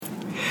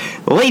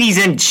Ladies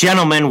and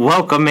gentlemen,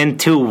 welcome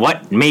into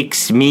What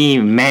Makes Me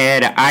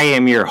Mad. I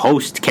am your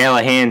host,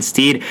 Callahan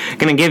Steed.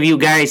 Gonna give you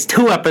guys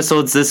 2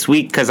 episodes this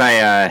week because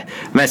I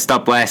messed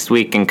up last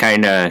week and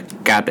kind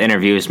of got the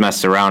interviews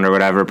messed around or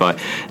whatever. But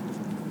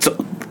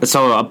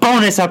so a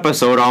bonus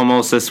episode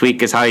almost this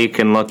week is how you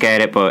can look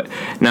at it. But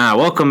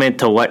welcome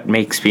into What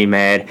Makes Me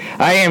Mad.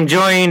 I am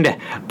joined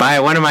by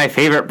one of my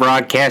favorite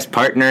broadcast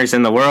partners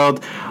in the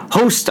world,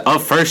 host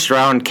of First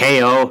Round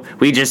KO.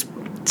 We just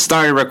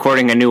started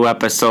recording a new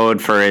episode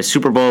for his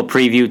Super Bowl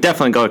preview.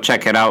 Definitely go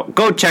check it out.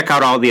 Go check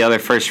out all the other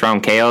First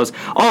Round KOs.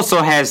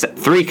 Also has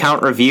 3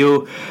 Count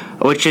Review,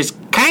 which is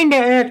kind of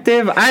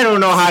active. I don't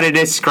know how to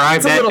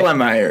describe that. It's a little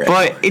MIA.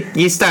 But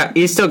you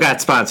still got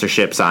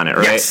sponsorships on it,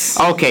 right? Yes.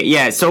 Okay,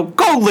 yeah. So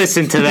go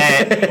listen to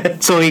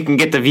that so you can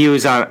get the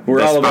views on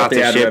We're the all sponsorship. about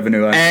the ad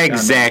revenue.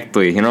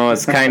 Exactly. You know,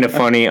 it's kind of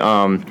funny.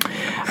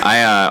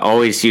 I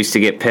always used to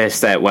get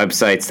pissed at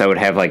websites that would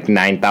have like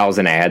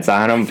 9,000 ads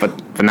on them,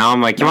 but now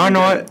I'm like, you want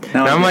to know what?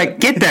 Now I'm like,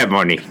 get that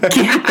money.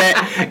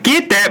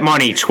 Get that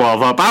money,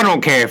 12 up. I don't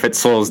care if it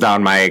slows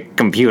down my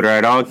computer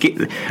at all.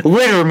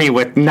 Litter me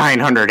with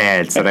 900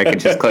 ads that I can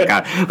just click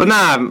on. But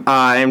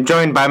I'm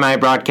joined by my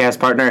broadcast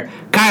partner,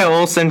 Kyle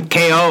Olson.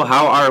 KO,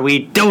 how are we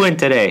doing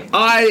today?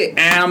 I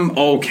am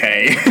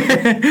okay.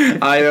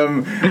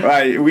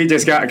 We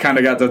just got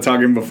to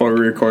talking before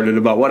we recorded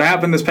about what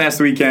happened this past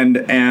weekend,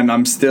 and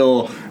I'm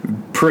still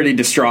pretty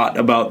distraught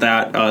about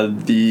that.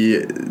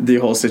 The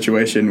whole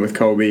situation with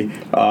Kobe.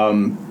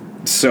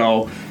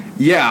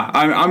 Yeah,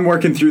 I'm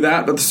working through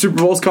that, but the Super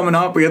Bowl's coming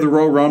up. We have the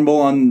Royal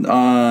Rumble on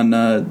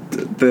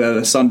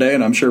the Sunday,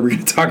 and I'm sure we're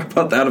going to talk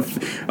about that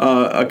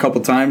a couple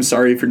times.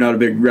 Sorry if you're not a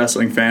big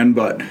wrestling fan,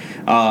 but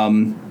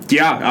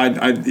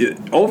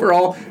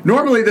overall,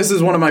 normally this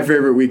is one of my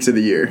favorite weeks of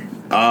the year.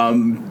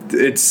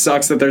 It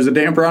sucks that there's a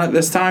damper on it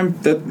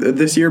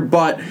this year,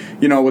 but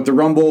with the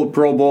Rumble,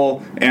 Pro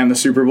Bowl, and the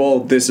Super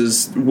Bowl, this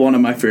is one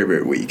of my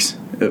favorite weeks.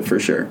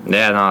 For sure.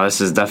 Yeah, no, this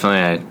is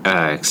definitely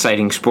an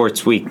exciting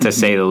sports week, to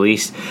say the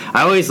least.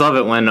 I always love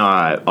it when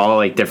all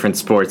like different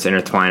sports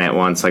intertwine at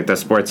once, like the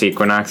sports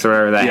equinox or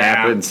whatever that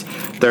happens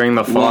during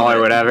the fall or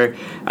whatever.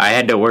 I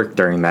had to work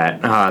during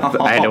that.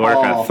 I had to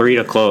work at 3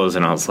 to close,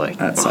 and I was like,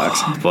 that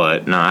sucks.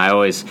 But no, I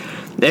always...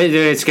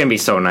 It's going to be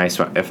so nice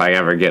if I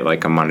ever get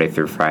like a Monday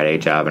through Friday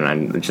job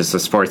and just a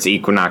sports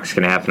equinox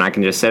can happen. I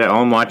can just sit at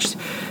home, watch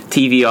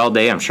TV all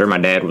day. I'm sure my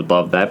dad would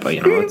love that, but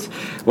it's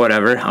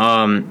whatever.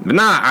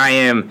 I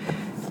am,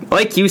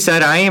 like you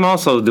said, I am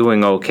also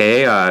doing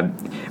okay.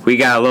 We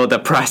got a little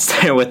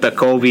depressed with the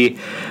Kobe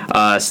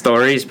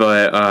stories,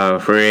 but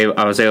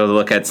I was able to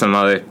look at some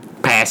other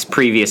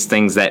previous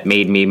things that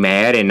made me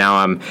mad, and now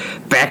I'm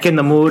back in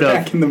the mood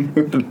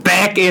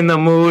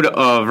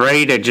of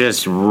ready to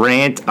just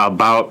rant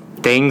about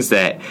things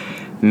that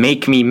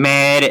make me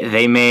mad.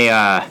 They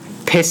may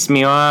piss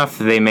me off,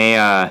 they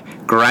may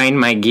grind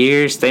my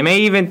gears, they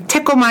may even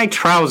tickle my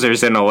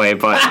trousers in a way,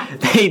 but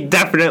they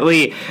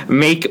definitely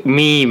make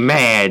me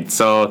mad.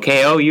 So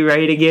KO, you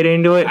ready to get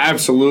into it?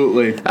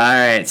 Absolutely.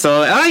 Alright, so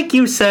like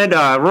you said,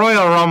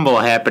 Royal Rumble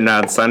happened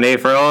on Sunday.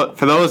 For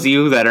those of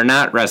you that are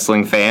not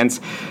wrestling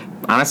fans,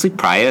 honestly,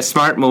 probably a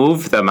smart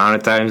move, the amount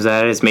of times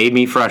that has made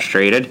me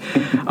frustrated.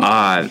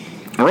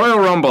 Royal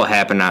Rumble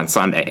happened on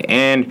Sunday,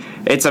 and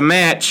it's a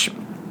match.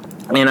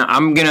 And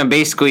I'm going to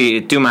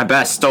basically do my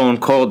best Stone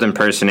Cold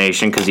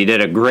impersonation because he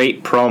did a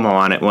great promo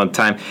on it one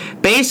time.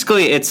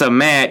 Basically, it's a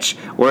match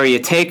where you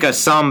take a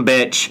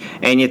sumbitch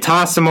and you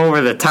toss him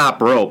over the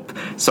top rope.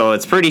 So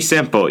it's pretty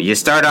simple. You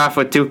start off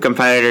with 2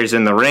 competitors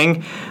in the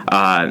ring.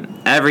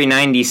 Every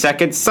 90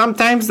 seconds,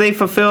 sometimes they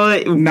fulfill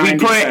it. We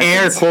put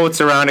air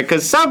quotes around it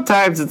because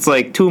sometimes it's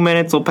like 2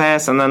 minutes will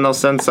pass and then they'll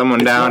send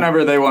someone down.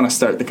 Whenever they want to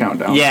start the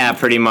countdown. Yeah,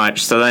 pretty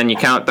much. So then you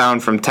count down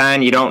from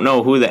 10. You don't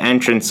know who the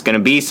entrant's is going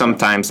to be.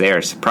 Sometimes they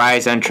are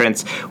surprise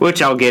entrance,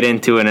 which I'll get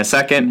into in a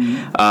second.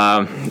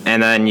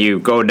 And then you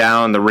go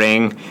down the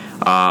ring.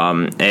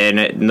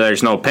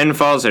 There's no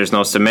pinfalls, there's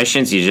no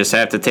submissions. You just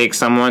have to take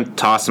someone,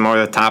 toss them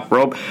over the top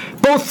rope.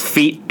 Both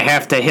feet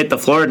have to hit the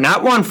floor,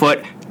 not 1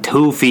 foot.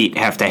 2 feet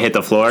have to hit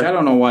the floor. I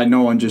don't know why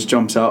no one just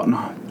jumps out and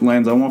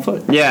lands on 1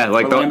 foot. Yeah,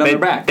 like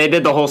they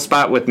did the whole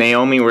spot with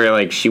Naomi where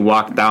like she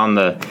walked down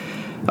the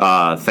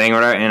thing or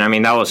whatever, and I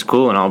mean that was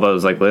cool and all, but it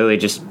was like literally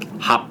just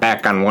hop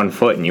back on 1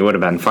 foot and you would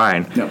have been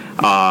fine. Yep.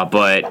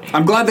 But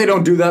I'm glad they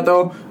don't do that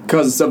though,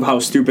 because of how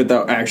stupid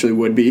that actually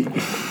would be.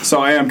 So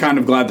I am kind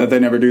of glad that they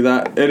never do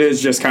that. It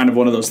is just kind of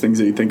one of those things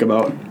that you think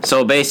about.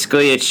 So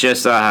basically it's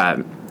just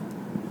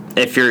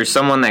if you're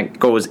someone that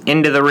goes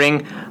into the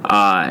ring,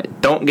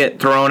 don't get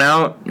thrown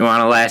out. You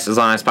want to last as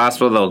long as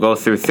possible. They'll go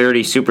through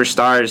 30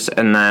 superstars,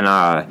 and then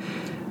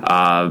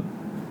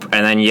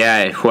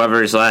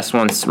whoever's last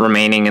one's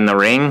remaining in the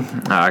ring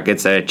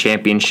gets a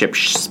championship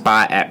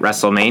spot at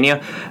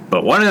WrestleMania.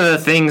 But one of the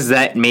things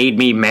that made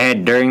me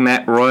mad during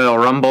that Royal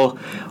Rumble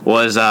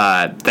was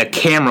the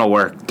camera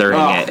work during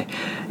it.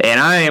 And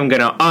I am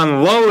going to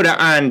unload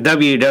on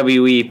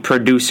WWE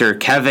producer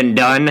Kevin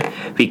Dunn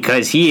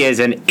because he is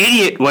an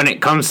idiot when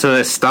it comes to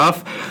this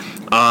stuff.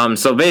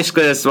 So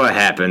basically, this is what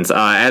happens.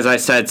 As I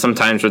said,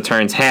 sometimes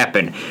returns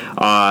happen.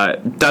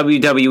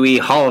 WWE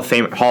Hall of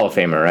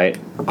Famer, right?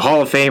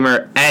 Hall of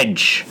Famer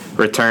Edge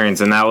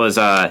returns, and that was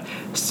a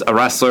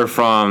wrestler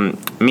from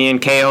me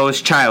and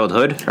KO's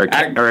childhood,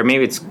 or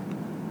maybe it's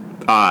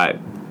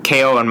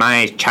KO in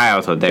my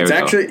childhood. There we go.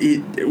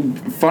 Actually,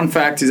 fun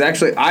fact is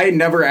I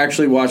never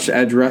actually watched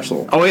Edge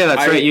wrestle. Oh yeah,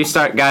 that's right. You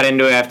got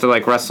into it after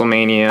like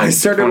WrestleMania. I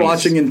started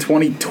watching in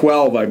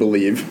 2012, I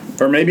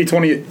believe, or maybe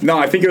 20. No,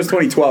 I think it was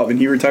 2012, and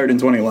he retired in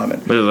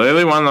 2011.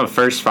 Literally, one of the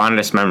first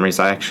fondest memories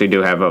I actually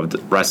do have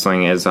of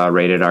wrestling is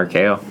Rated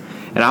RKO.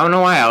 And I don't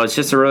know why, I was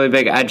just a really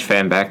big Edge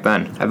fan back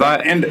then.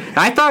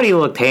 I thought he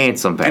looked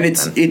handsome back then.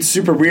 And it's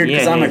super weird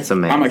because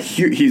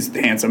he's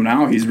handsome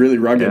now. He's really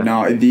rugged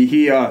now.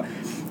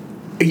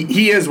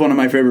 He is one of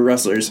my favorite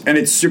wrestlers, and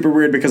it's super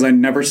weird because I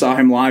never saw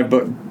him live,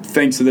 but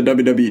thanks to the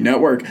WWE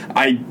Network,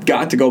 I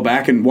got to go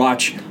back and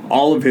watch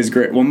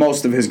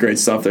most of his great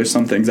stuff. There's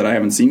some things that I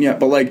haven't seen yet,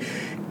 but like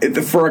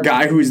for a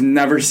guy who's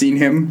never seen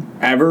him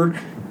ever,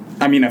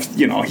 I mean,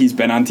 he's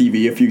been on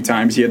TV a few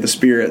times. He had the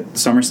spear at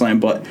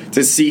SummerSlam, but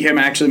to see him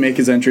actually make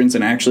his entrance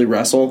and actually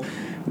wrestle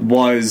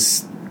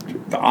was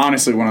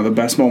honestly one of the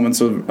best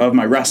moments of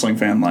my wrestling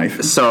fan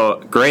life.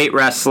 So, great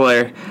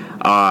wrestler.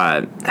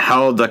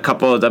 Held a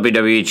couple of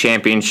WWE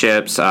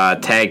championships,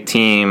 tag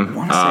team. I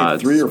want to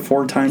say 3 or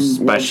 4 times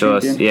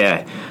specialist.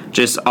 Yeah,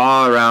 just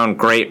all around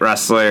great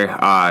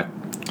wrestler.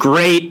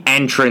 Great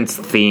entrance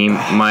theme,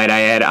 might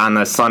I add, on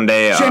the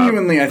Sunday.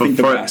 Genuinely, I think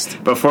the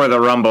best. Before the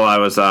Rumble, I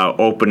was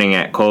opening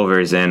at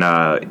Culver's, and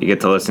you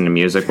get to listen to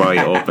music while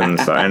you open.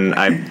 And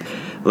I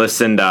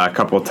listened a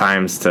couple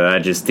times to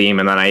Edge's theme,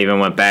 and then I even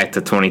went back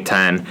to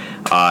 2010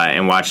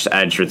 and watched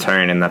Edge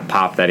return and the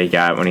pop that he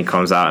got when he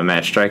comes out and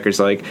Matt Striker's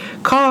like,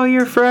 call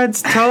your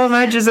friends, tell them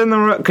Edge is in the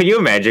room. Could you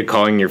imagine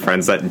calling your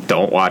friends that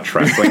don't watch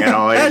wrestling at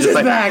all? Edge is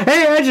back.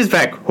 Hey, Edge is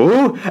back.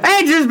 Who?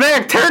 Edge is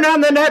back. Turn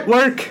on the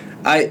network.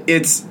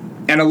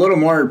 And a little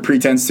more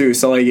pretense too.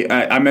 So like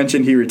I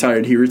mentioned, he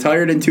retired. He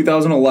retired in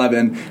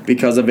 2011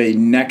 because of a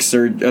neck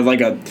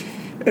like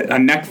a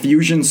neck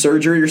fusion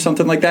surgery or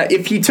something like that.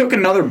 If he took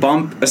another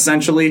bump,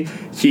 essentially,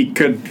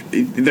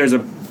 there's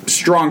a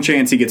strong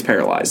chance he gets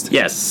paralyzed.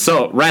 Yes.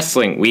 So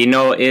wrestling, we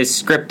know, is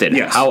scripted.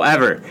 Yes.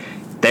 However,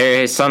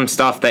 there is some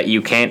stuff that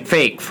you can't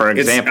fake. For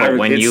example,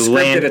 when you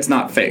land, it's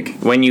not fake.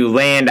 When you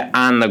land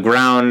on the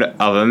ground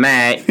of a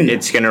mat,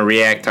 it's going to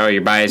react how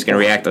your body's going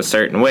to react a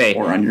certain way.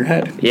 Or on your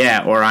head.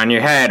 Yeah, or on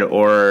your head,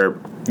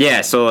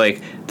 so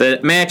like the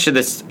match of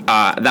this,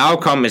 the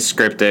outcome is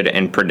scripted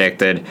and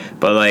predicted,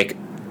 but like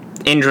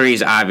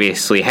injuries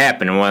obviously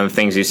happen, and one of the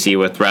things you see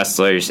with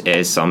wrestlers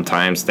is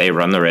sometimes they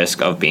run the risk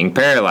of being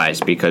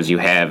paralyzed because you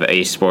have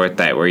a sport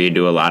where you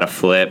do a lot of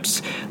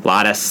flips, a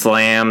lot of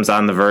slams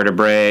on the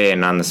vertebrae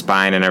and on the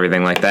spine and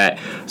everything like that.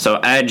 So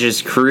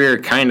Edge's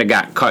career kind of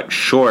got cut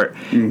short.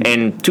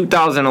 In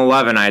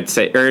 2011, I'd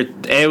say, or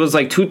it was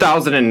like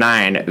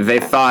 2009, they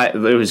thought it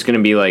was going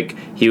to be like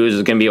he was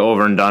going to be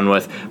over and done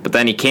with, but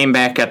then he came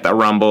back at the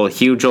Rumble,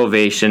 huge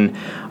ovation,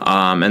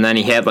 and then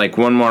he had like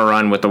one more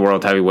run with the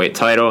World Heavyweight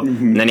title.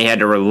 And then he had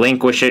to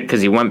relinquish it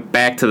because he went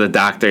back to the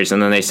doctors,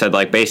 and then they said,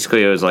 like,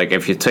 basically it was like,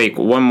 if you take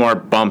one more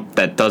bump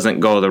that doesn't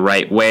go the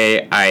right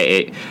way,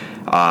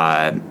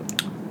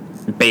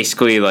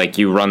 basically, like,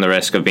 you run the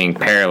risk of being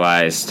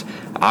paralyzed.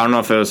 I don't know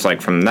if it was,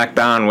 like, from neck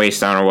down,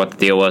 waist down, or what the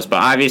deal was,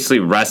 but obviously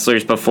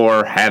wrestlers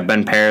before have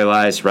been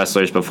paralyzed.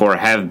 Wrestlers before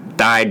have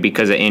died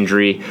because of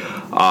injury.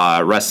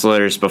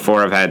 Wrestlers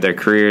before have had their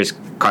careers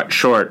cut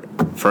short.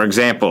 For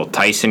example,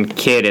 Tyson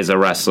Kidd is a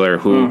wrestler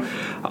who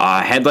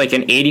had like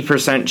an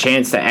 80%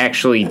 chance to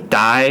actually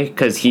die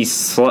because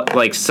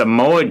like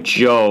Samoa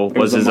Joe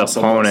was his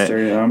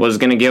opponent, was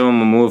going to give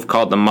him a move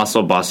called the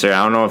Muscle Buster.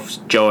 I don't know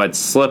if Joe had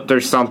slipped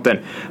or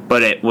something,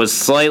 but it was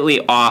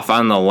slightly off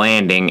on the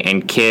landing,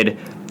 and Kidd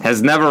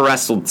has never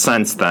wrestled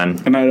since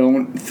then. And I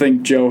don't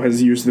think Joe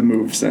has used the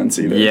move since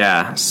either.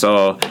 Yeah,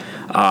 so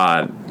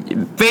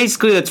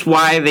basically that's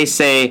why they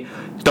say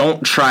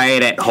don't try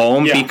it at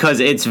home, because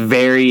it's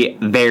very,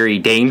 very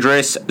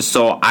dangerous.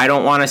 So I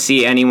don't want to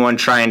see anyone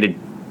trying to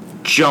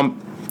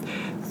jump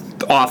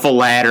off a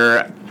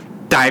ladder,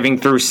 diving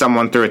through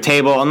someone through a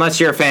table. Unless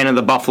you're a fan of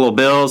the Buffalo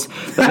Bills,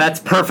 then that's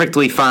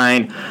perfectly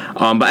fine.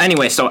 But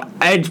anyway, so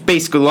Edge,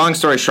 basically, long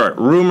story short,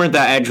 rumored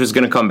that Edge was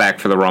going to come back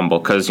for the Rumble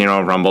because,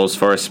 Rumble's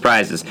for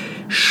surprises.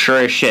 Sure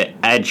as shit,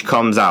 Edge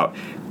comes out.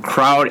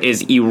 Crowd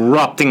is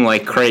erupting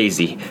like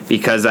crazy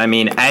because,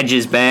 Edge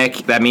is back.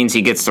 That means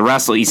he gets to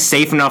wrestle. He's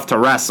safe enough to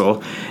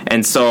wrestle.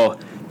 And so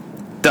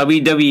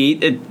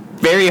WWE,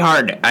 very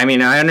hard. I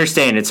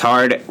understand it's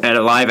hard at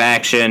a live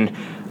action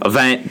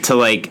event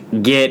to,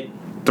 get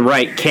the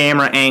right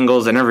camera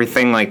angles and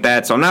everything like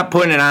that. So I'm not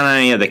putting it on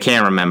any of the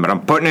cameramen, but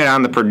I'm putting it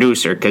on the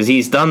producer because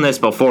he's done this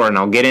before, and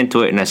I'll get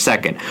into it in a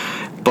second.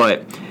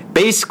 But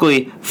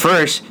basically,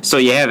 first, so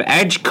you have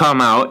Edge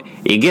come out,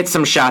 you get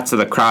some shots of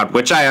the crowd,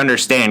 which I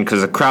understand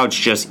because the crowd's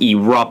just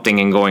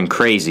erupting and going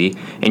crazy,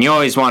 and you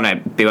always want to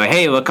be like,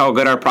 hey, look how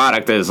good our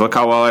product is, look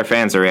how well our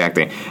fans are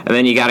reacting, and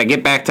then you got to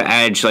get back to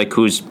Edge,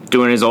 who's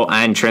doing his old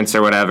entrance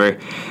or whatever,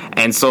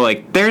 And so,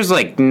 like, there's,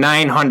 like,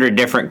 900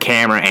 different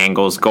camera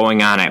angles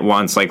going on at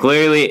once. Like,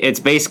 literally, it's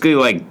basically,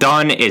 like,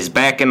 Dunn is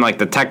back in, like,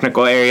 the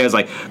technical areas.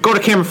 Like, go to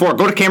camera 4,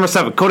 go to camera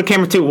 7, go to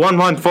camera 2, 1,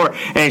 1, 4.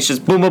 And it's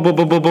just boom, boom, boom,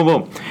 boom, boom, boom,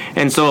 boom.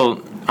 And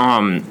so,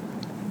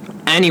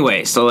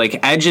 anyway, so, like,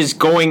 Edge is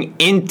going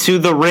into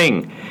the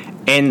ring.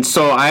 And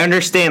so I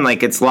understand,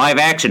 like, it's live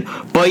action,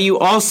 but you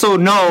also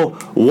know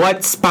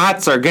what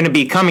spots are going to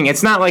be coming.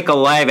 It's not like a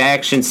live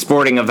action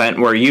sporting event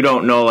where you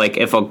don't know, like,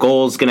 if a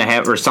goal's going to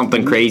happen or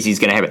something crazy is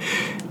going to happen.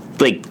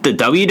 Like, the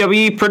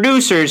WWE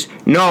producers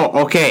know,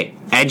 okay,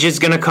 Edge is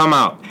going to come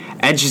out.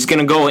 Edge is going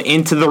to go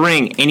into the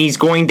ring, and he's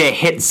going to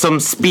hit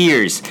some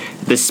spears.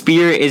 The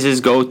spear is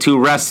his go-to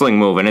wrestling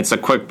move, and it's a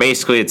quick,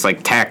 basically, it's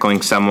like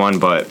tackling someone,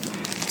 but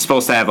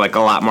supposed to have like a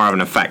lot more of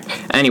an effect.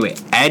 Anyway,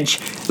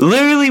 Edge,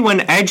 literally when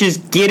Edge is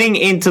getting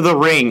into the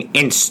ring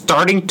and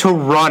starting to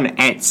run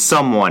at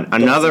someone,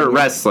 another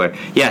wrestler,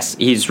 yes,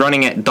 he's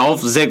running at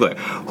Dolph Ziggler,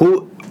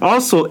 who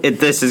also,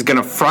 this is going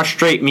to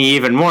frustrate me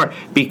even more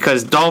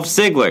because Dolph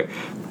Ziggler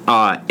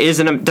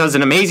does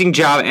an amazing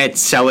job at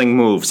selling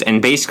moves.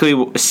 And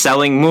basically,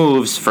 selling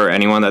moves, for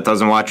anyone that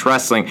doesn't watch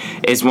wrestling,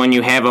 is when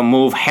you have a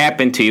move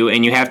happen to you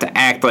and you have to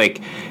act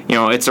like, you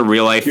know, it's a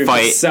real life you fight.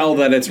 Have to sell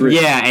that it's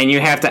real. Yeah, and you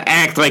have to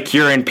act like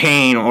you're in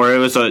pain or it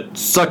was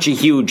such a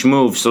huge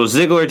move. So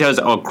Ziggler does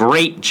a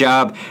great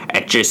job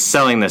at just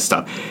selling this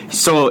stuff.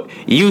 So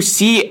you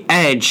see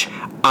Edge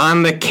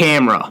on the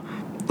camera,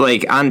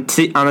 like on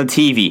the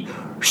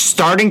TV,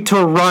 starting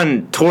to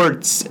run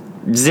towards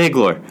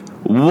Ziggler.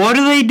 What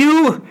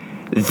do?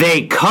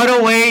 They cut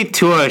away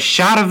to a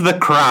shot of the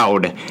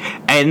crowd,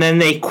 and then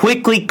they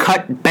quickly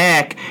cut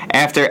back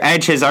after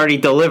Edge has already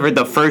delivered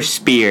the first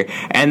spear,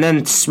 and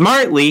then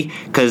smartly,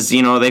 because,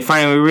 you know, they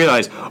finally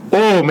realize,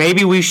 oh,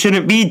 maybe we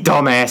shouldn't be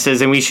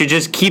dumbasses, and we should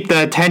just keep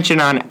the attention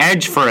on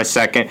Edge for a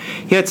second.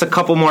 He hits a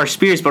couple more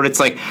spears, but it's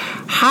like,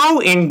 how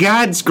in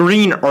God's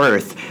green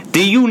earth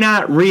do you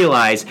not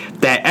realize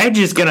that Edge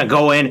is going to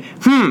go in,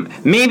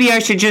 maybe I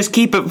should just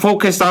keep it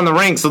focused on the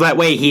ring so that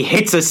way he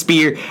hits a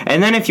spear,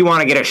 and then if you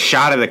want to get a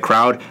shot of the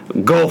crowd,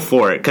 go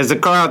for it, because the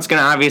crowd's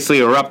going to obviously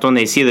erupt when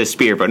they see the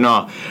spear, but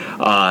no.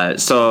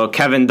 So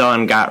Kevin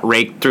Dunn got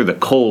raked through the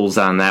coals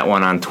on that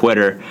one on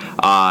Twitter,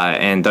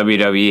 and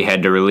WWE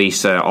had to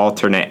release an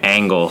alternate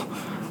angle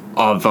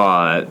of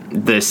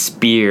the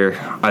spear,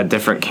 a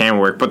different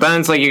camera work. But then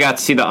it's like you got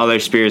to see the other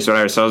spears,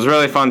 whatever. So it was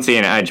really fun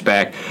seeing Edge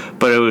back.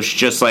 But it was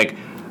just like,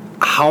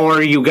 how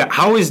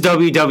is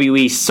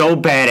WWE so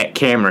bad at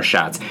camera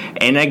shots?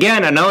 And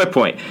again, another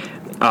point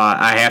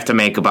I have to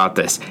make about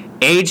this: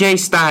 AJ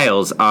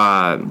Styles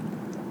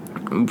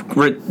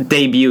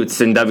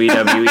debuts in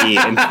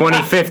WWE in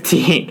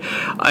 2015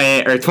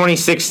 or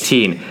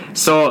 2016.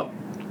 So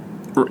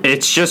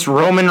it's just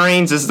Roman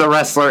Reigns is the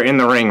wrestler in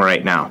the ring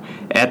right now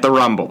at the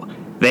Rumble.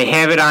 They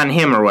have it on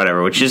him or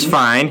whatever, which is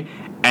fine.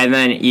 And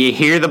then you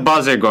hear the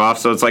buzzer go off,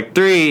 so it's like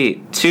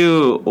 3,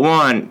 2,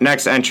 1,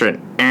 next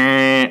entrant.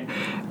 And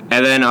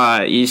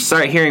then you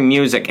start hearing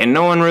music, and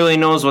no one really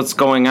knows what's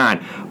going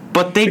on.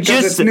 But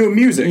because it's new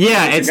music.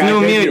 Yeah, it's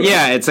new music.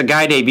 Yeah, it's a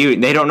guy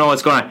debuting. They don't know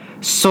what's going on.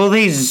 So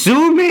they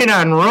zoom in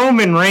on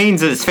Roman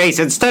Reigns' face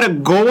instead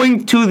of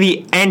going to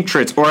the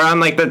entrance or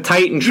on like the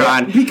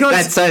Titantron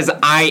that says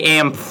 "I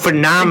am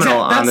phenomenal"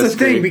 on the screen. That's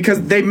the thing,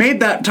 because they made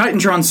that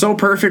Titantron so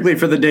perfectly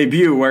for the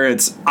debut, where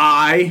it's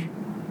 "I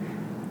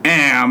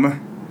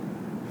am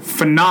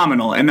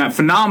phenomenal," and that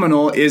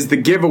phenomenal is the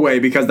giveaway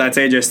because that's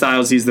AJ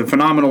Styles. He's the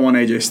phenomenal one,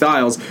 AJ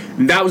Styles.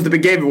 That was the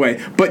big giveaway.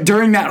 But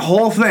during that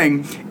whole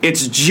thing,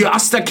 it's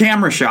just a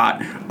camera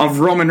shot of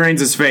Roman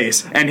Reigns'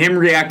 face and him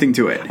reacting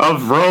to it.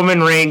 Of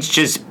Roman Reigns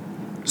just.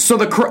 So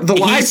the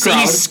live crowd,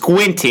 he's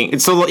squinting.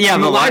 So yeah,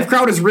 the live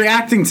crowd is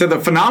reacting to the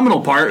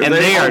phenomenal part, and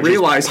they are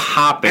realize just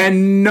popping.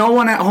 And no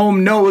one at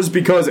home knows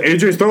because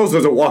AJ Styles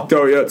hasn't walked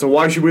out yet. So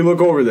why should we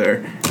look over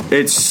there?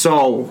 It's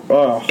so.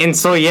 And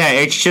so yeah,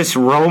 it's just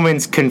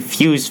Roman's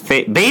confused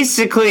face.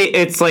 Basically,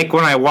 it's like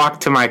when I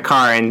walk to my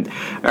car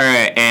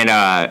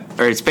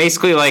or it's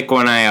basically like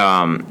when I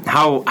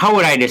how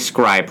would I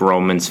describe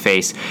Roman's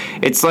face?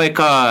 It's like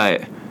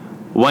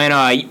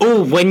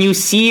when you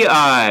see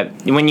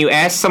when you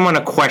ask someone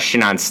a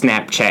question on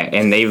Snapchat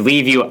and they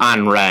leave you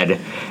on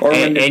red,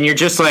 and you're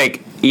just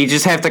like, you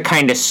just have to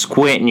kind of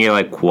squint and you're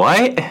like,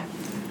 what?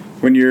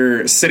 When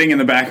you're sitting in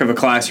the back of a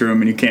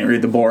classroom and you can't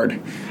read the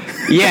board.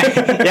 Yeah,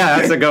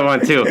 that's a good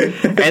one too.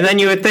 And then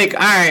you would think,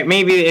 all right,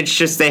 maybe it's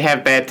just they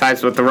have bad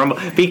times with the Rumble,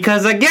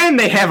 because again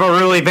they have a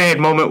really bad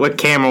moment with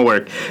camera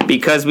work,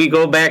 because we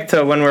go back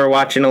to when we were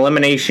watching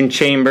Elimination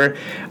Chamber,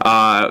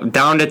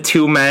 down to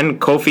 2 men,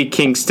 Kofi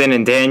Kingston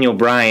and Daniel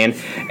Bryan,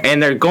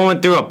 and they're going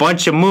through a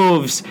bunch of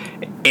moves.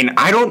 And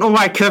I don't know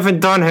why Kevin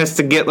Dunn has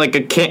to get like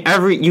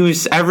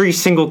use every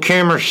single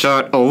camera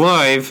shot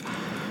alive.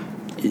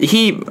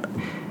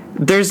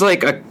 There's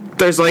like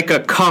a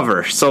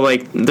cover, so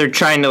like they're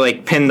trying to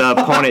like pin the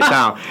opponent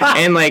down,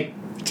 and like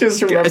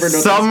just remember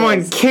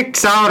someone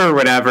kicks out or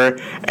whatever,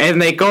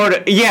 and they go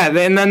to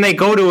and then they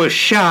go to a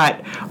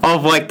shot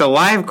of like the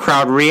live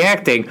crowd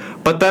reacting,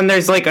 but then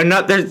there's like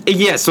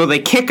so they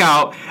kick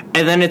out,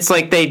 and then it's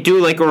like they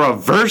do like a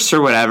reverse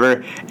or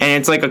whatever, and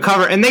it's like a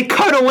cover, and they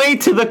cut away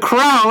to the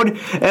crowd,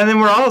 and then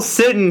we're all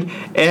sitting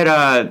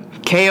at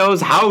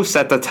KO's house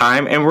at the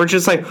time, and we're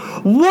just like,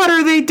 what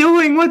are they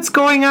doing? What's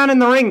going on in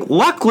the ring?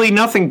 Luckily,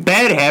 nothing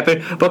bad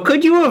happened, but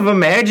could you have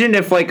imagined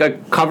if like a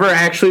cover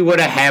actually would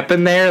have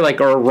happened there, like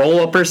a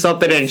roll-up or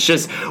something, and it's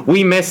just,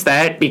 we missed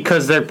that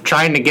because they're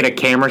trying to get a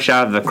camera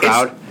shot of the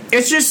crowd?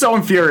 It's just so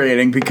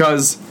infuriating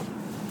because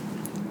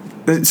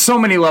there's so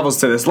many levels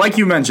to this. Like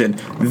you mentioned,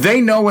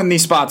 they know when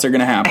these spots are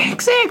going to happen.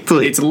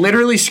 Exactly. It's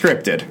literally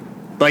scripted.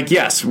 Like,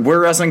 yes,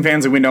 we're wrestling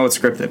fans and we know it's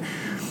scripted.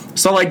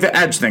 So, like, the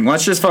Edge thing,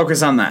 let's just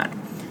focus on that.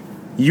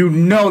 You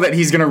know that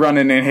he's going to run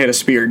in and hit a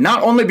spear.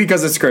 Not only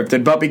because it's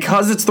scripted, but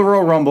because it's the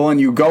Royal Rumble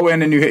and you go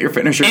in and you hit your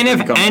finisher. And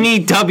if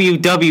any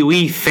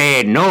WWE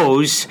fan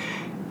knows,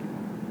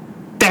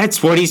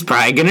 that's what he's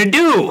probably going to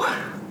do.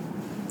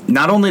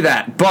 Not only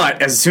that,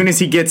 but as soon as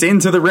he gets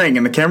into the ring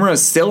and the camera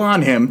is still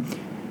on him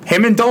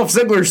and Dolph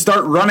Ziggler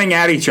start running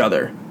at each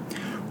other.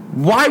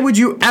 Why would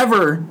you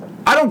ever?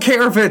 I don't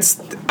care if it's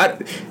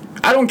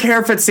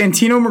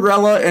Santino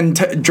Marella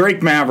and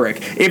Drake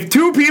Maverick. If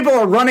two people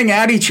are running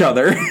at each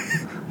other,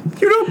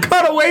 you don't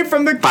cut away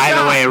from the. By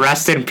the way,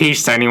 rest in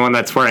peace to anyone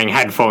that's wearing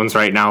headphones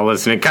right now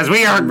listening, because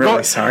we are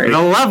really sorry.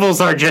 The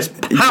levels are just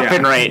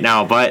popping right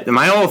now. But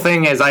my whole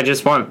thing is, I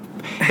just want.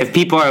 If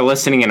people are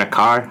listening in a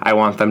car, I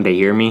want them to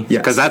hear me.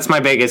 Because that's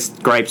my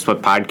biggest gripes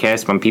with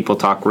podcasts, when people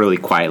talk really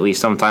quietly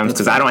sometimes,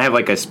 because I don't have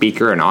like a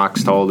speaker and aux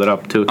to hold it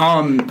up to.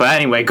 But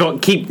anyway,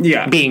 keep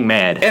being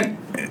mad.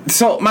 And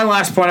so my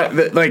last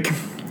point, like,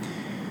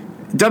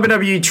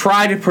 WWE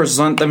try to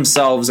present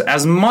themselves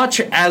as much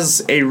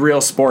as a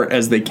real sport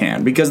as they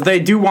can, because they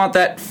do want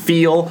that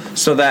feel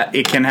so that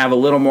it can have a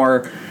little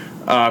more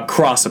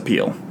cross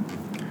appeal.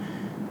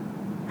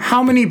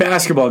 How many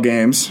basketball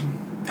games?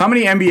 How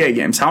many NBA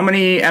games? How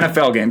many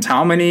NFL games?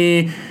 How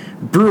many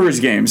Brewers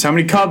games? How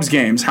many Cubs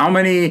games? How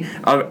many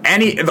of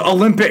any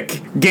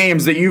Olympic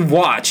games that you've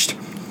watched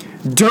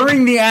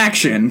during the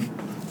action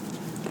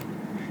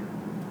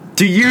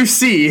do you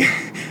see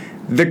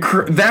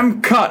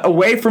them cut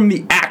away from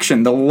the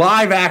action, the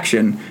live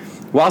action,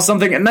 while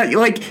something, and that,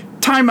 like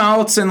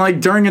timeouts and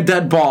like during a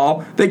dead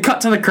ball, they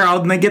cut to the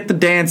crowd and they get the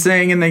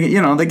dancing and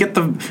they get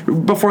the,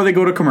 before they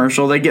go to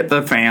commercial, they get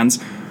the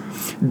fans.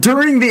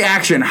 During the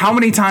action, how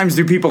many times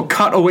do people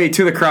cut away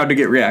to the crowd to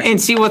get reaction? And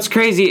see, what's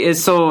crazy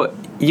is, so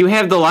you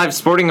have the live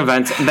sporting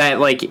events that,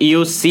 like,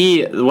 you'll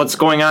see what's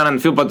going on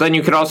the field, but then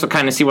you could also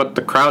kind of see what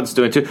the crowd's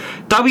doing, too.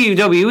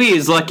 WWE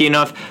is lucky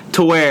enough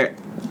to where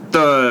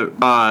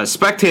the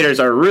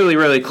spectators are really,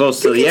 really close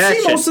to the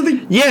action. See most of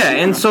the,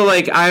 and so,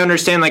 like, I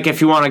understand, like,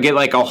 if you want to get,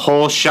 like, a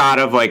whole shot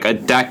of, like, a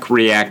deck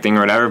reacting or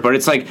whatever, but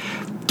it's like,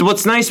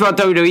 what's nice about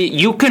WWE,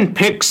 you can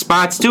pick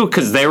spots too,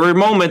 because there were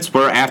moments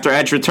where after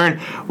Edge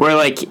returned where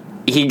like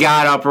he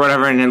got up or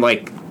whatever and then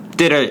like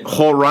did a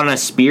whole run of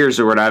spears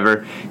or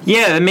whatever.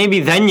 Yeah,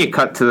 maybe then you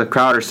cut to the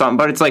crowd or something.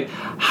 But it's like,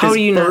 how do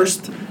you know?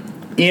 First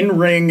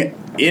in-ring,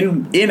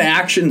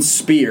 in-action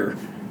spear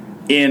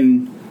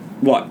in,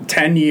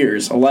 10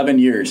 years, 11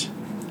 years,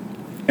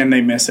 and they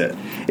miss it.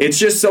 It's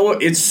just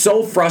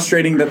so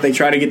frustrating that they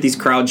try to get these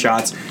crowd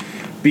shots,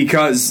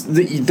 because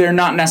they're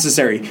not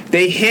necessary.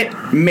 They hit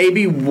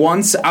maybe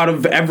once out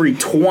of every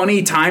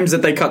 20 times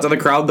that they cut to the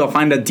crowd, they'll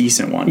find a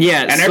decent one.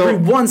 Yeah, and every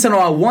once in a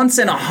while, once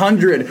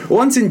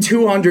in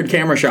 200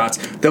 camera shots,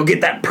 they'll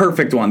get that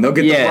perfect one. They'll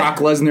get the Brock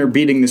Lesnar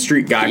beating the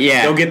street guy.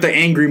 Yeah. They'll get the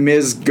angry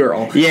Miz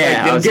girl.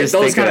 Yeah, I was just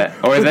thinking that.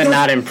 Or the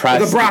not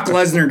impressed. The Brock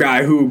Lesnar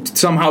guy who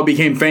somehow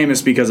became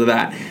famous because of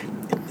that.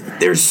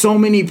 There's so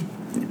many.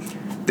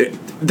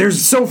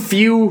 There's so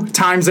few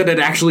times that it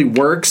actually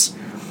works.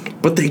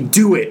 But they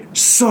do it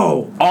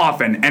so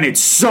often, and it's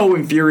so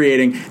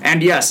infuriating.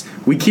 And yes,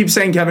 we keep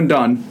saying Kevin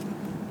Dunn.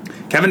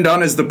 Kevin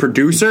Dunn is the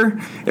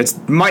producer. It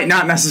might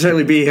not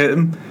necessarily be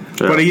him,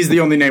 but he's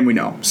the only name we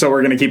know. So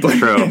we're going to keep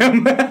blaming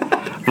him.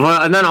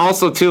 Well, and then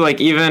also, too, like,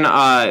 even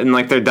in,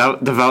 like, their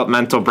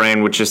developmental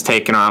brand, which is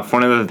taken off,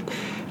 one of the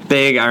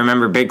big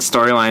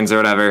storylines or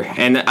whatever,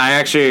 and I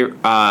actually,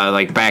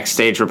 like,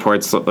 backstage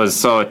reports was,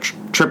 so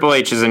Triple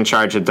H is in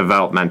charge of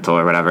developmental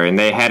or whatever, and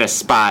they had a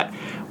spot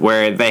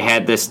where they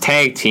had this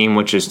tag team,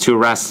 which is two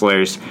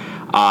wrestlers,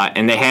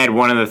 and they had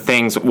one of the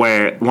things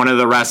where one of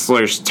the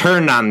wrestlers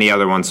turned on the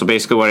other one. So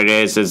basically what it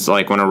is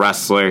like when a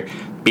wrestler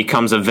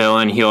becomes a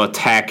villain, he'll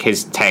attack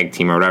his tag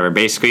team or whatever.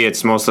 Basically,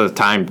 it's most of the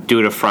time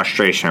due to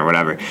frustration or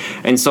whatever.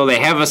 And so they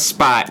have a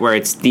spot where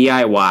it's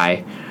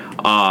DIY,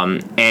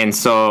 and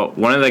so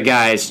one of the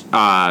guys,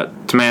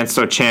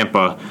 Tommaso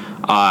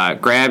Ciampa,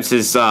 grabs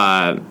his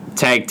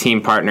tag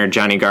team partner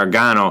Johnny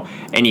Gargano,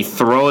 and he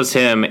throws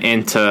him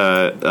into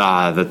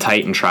the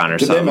Titantron or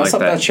did something like that. Did they mess up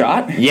that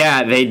shot?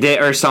 Yeah, they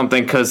did, or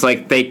something, because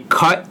like they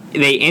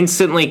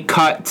instantly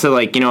cut to,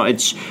 like,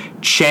 it's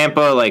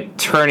Ciampa like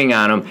turning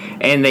on him,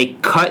 and they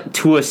cut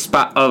to a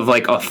spot of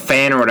like a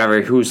fan or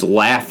whatever who's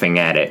laughing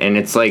at it, and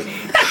it's like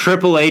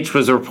Triple H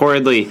was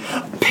reportedly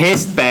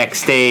pissed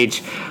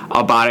backstage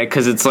about it,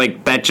 because it's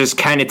like that just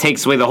kind of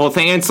takes away the whole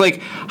thing. And it's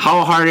like,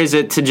 how hard is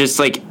it to just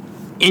like,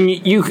 and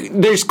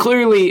there's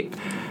clearly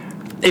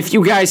if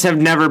you guys have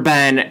never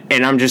been,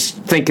 and I'm just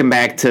thinking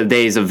back to the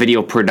days of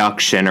video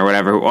production or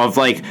whatever, of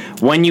like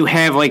when you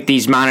have like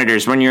these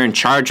monitors, when you're in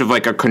charge of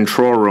like a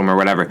control room or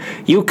whatever,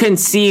 you can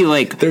see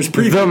like there's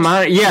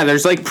previews.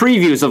 There's like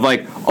previews of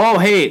like, oh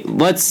hey,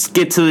 let's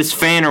get to this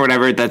fan or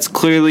whatever that's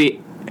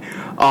clearly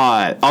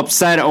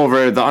upset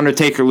over the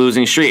Undertaker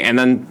losing streak, and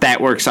then that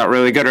works out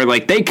really good. Or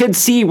like they could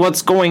see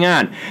what's going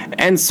on,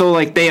 and so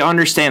like they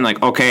understand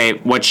like, okay,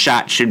 what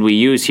shot should we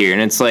use here?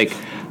 And it's like,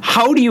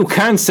 how do you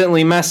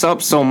constantly mess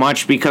up so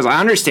much? Because I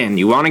understand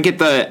you want to get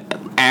the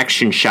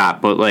action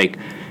shot, but like,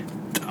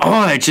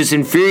 it just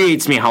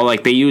infuriates me how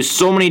like they use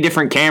so many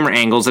different camera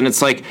angles, and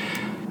it's like,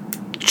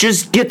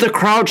 just get the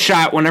crowd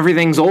shot when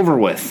everything's over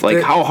with.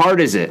 Like, how hard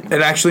is it?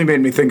 It actually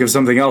made me think of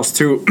something else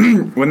too.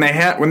 when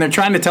they're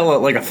trying to tell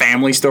like a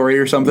family story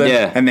or something,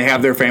 and they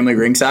have their family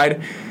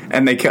ringside,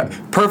 and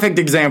perfect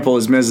example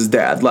is Miz's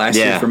dad last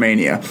year for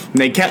Mania. And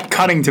they kept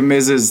cutting to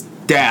Miz's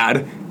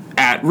dad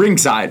at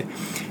ringside.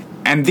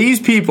 And these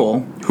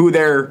people, who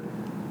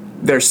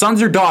their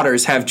sons or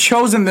daughters have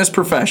chosen this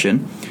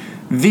profession,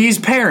 these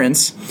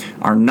parents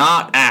are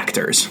not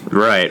actors.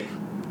 Right.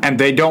 And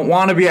they don't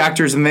want to be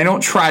actors, and they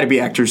don't try to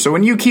be actors. So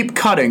when you keep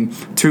cutting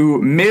to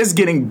Miz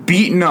getting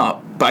beaten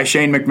up by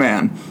Shane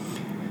McMahon,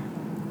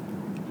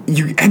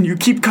 you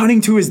keep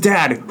cutting to his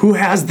dad, who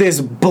has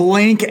this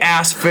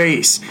blank-ass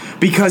face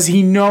because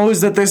he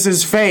knows that this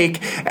is fake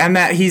and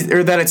that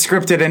it's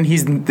scripted and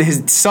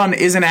his son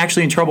isn't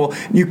actually in trouble.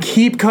 You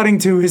keep cutting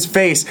to his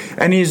face,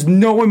 and he has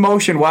no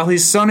emotion while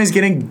his son is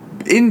getting,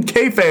 in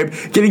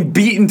kayfabe, getting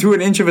beaten to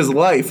an inch of his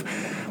life.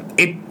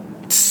 It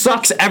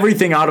sucks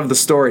everything out of the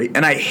story,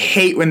 and I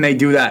hate when they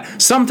do that.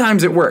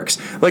 Sometimes it works.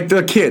 Like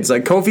the kids,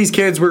 like Kofi's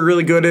kids were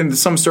really good in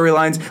some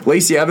storylines.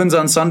 Lacey Evans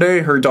on Sunday,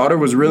 her daughter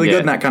was really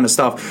good in that kind of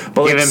stuff.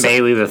 But giving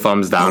Bailey the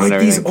thumbs down. Like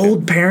these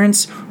old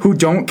parents who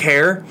don't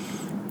care,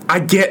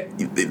 I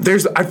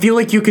feel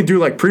like you could do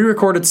like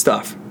pre-recorded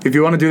stuff if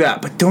you want to do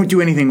that, but don't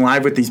do anything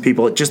live with these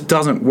people. It just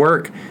doesn't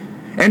work.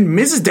 And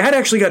Mrs. Dad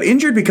actually got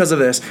injured because of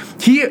this.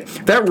 The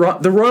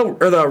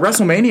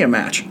WrestleMania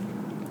match,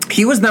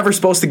 he was never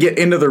supposed to get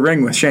into the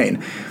ring with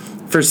Shane.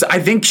 I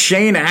think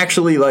Shane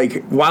actually,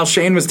 like, while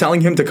Shane was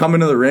telling him to come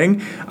into the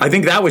ring, I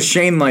think that was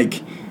Shane, like,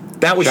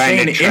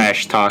 Shane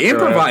trash talk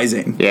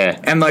improvising. Yeah.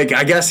 And, like,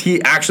 I guess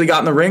he actually got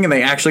in the ring and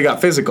they actually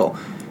got physical.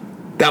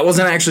 That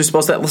wasn't actually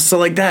supposed to, so,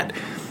 like,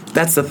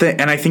 that's the thing.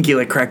 And I think he,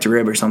 like, cracked a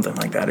rib or something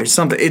like that or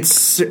something.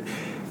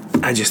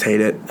 I just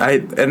hate it.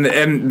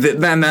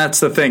 Then that's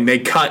the thing. They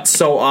cut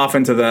so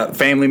often to the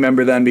family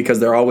member then because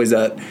they're always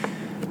at,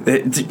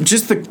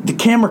 just the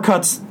camera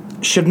cuts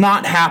should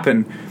not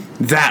happen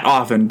that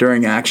often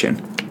during action,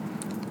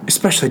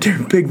 especially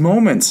during big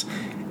moments.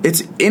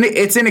 It's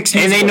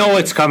inexcusable. And they know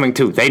it's coming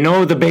too. They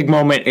know the big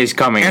moment is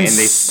coming, and they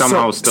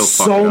somehow still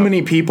fuck it up. So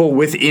many people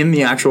within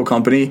the actual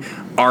company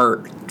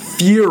are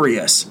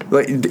furious.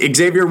 Like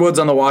Xavier Woods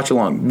on the watch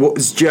along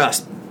was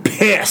just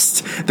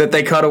pissed that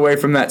they cut away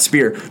from that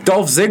spear.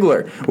 Dolph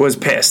Ziggler was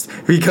pissed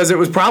because it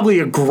was probably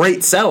a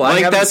great sell.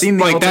 I haven't seen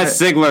the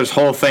that's Ziggler's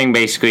whole thing,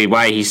 basically,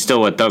 why he's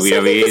still with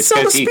WWE, is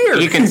because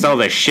he can sell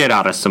the shit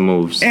out of some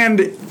moves.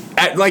 And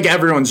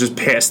everyone's just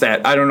pissed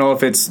at. I don't know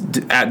if it's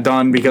at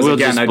Dunn because We'll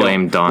just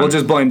blame Dunn.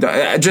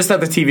 Just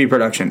at the TV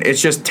production.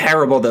 It's just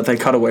terrible that they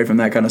cut away from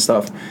that kind of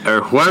stuff.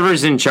 Or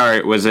whoever's in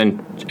charge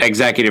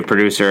executive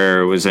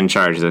producer was in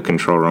charge of the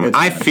control room.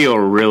 I feel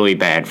really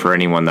bad for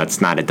anyone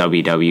that's not a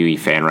WWE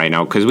fan right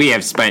now because we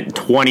have spent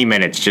 20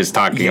 minutes just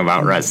talking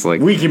about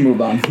wrestling. We can move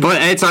on.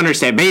 But it's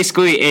understandable.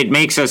 Basically, it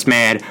makes us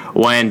mad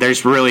when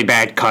there's really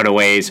bad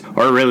cutaways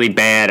or really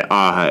bad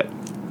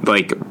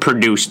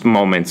produced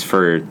moments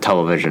for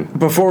television.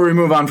 Before we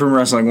move on from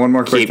wrestling, one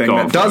more quick thing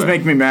that does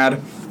make me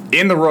mad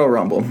in the Royal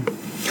Rumble.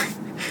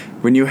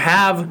 When you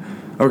have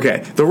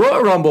the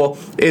Royal Rumble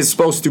is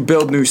supposed to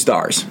build new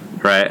stars.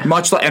 Right.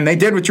 And they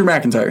did with Drew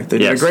McIntyre. They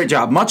did a great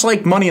job. Much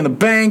like Money in the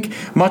Bank,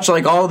 much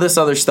like all of this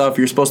other stuff,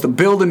 you're supposed to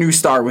build a new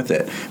star with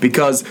it.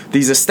 Because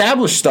these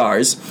established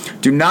stars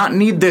do not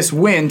need this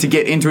win to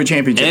get into a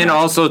championship match.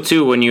 Also,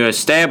 too, when you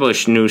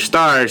establish new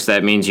stars,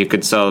 that means you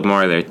could sell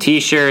more of their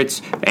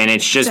T-shirts, and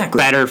it's just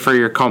better for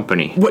your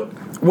company.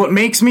 What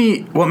makes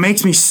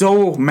me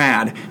so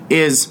mad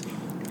is,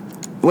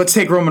 let's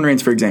take Roman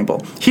Reigns, for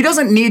example. He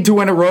doesn't need to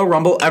win a Royal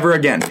Rumble ever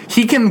again.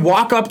 He can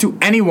walk up to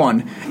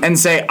anyone and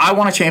say, I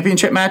want a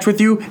championship match with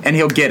you, and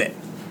he'll get it.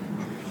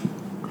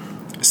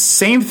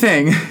 Same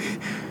thing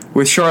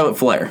with Charlotte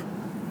Flair.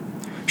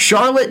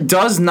 Charlotte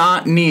does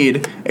not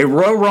need a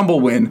Royal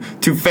Rumble win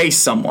to face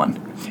someone.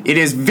 It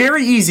is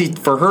very easy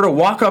for her to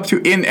walk up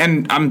to,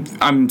 and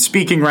I'm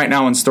speaking right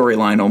now in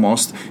storyline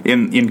almost,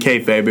 in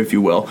kayfabe, if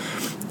you will.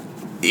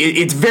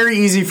 It's very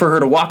easy for her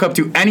to walk up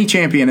to any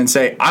champion and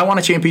say, I want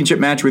a championship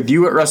match with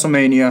you at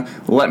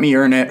WrestleMania, let me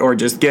earn it, or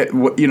just get,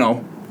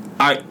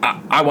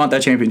 I want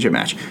that championship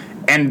match.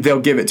 And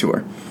they'll give it to her.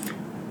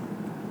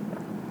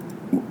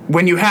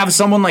 When you have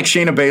someone like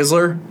Shayna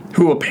Baszler,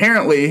 who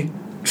apparently,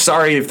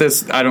 sorry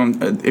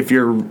if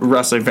you're a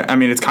wrestling fan, I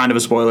mean, it's kind of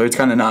a spoiler, it's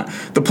kind of not.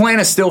 The plan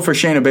is still for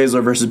Shayna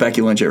Baszler versus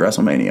Becky Lynch at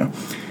WrestleMania.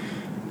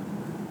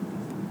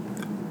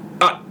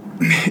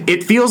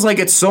 it feels like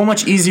it's so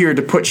much easier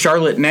to put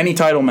Charlotte in any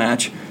title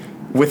match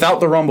without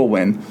the Rumble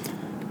win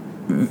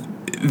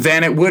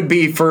than it would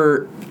be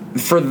for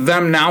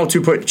them now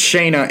to put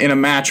Shayna in a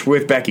match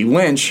with Becky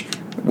Lynch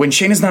when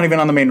Shayna's not even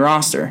on the main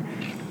roster.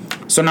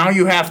 So now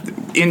you have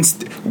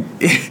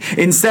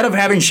instead of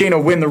having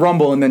Shayna win the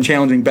Rumble and then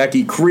challenging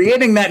Becky,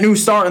 creating that new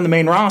star in the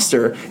main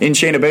roster in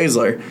Shayna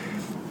Baszler,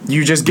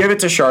 you just give it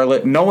to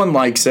Charlotte. No one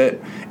likes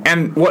it.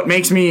 And what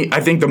makes me, I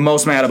think, the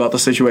most mad about the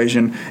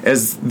situation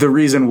is the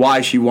reason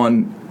why she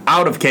won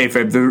out of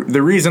kayfabe.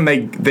 The reason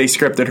they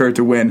scripted her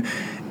to win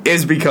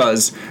is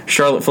because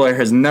Charlotte Flair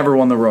has never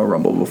won the Royal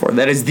Rumble before.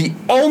 That is the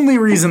only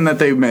reason that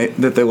they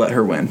let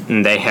her win.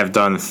 And they have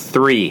done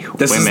 3.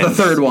 This is the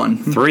third one.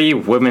 3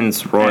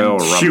 women's Royal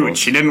Rumbles. Shoot,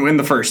 she didn't win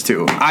the first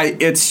 2.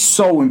 It's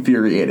so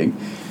infuriating.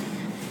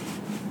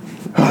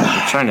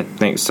 I'm trying to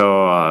think. So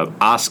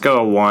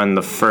Asuka won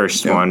the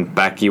first one,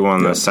 Becky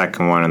won the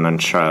second one, and then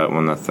Charlotte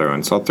won the third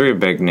one. So 3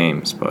 big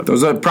names, but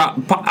those are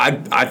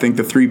I think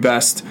the 3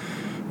 best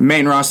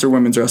main roster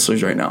women's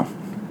wrestlers right now.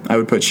 I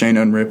would put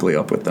Shayna and Ripley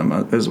up with them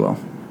as well,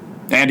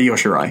 and Io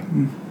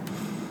Shirai.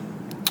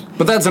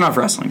 But that's enough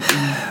wrestling.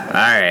 All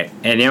right,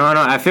 and you know what?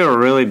 I feel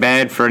really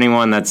bad for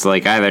anyone that's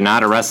like either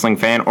not a wrestling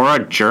fan or a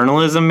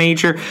journalism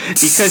major,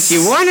 because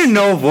you want to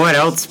know what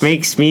else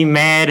makes me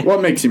mad?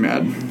 What makes you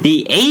mad?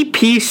 The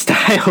AP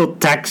style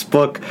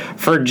textbook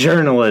for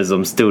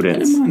journalism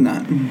students. I'm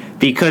not.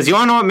 Because you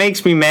want to know what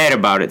makes me mad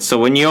about it? So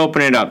when you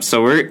open it up,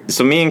 so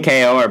me and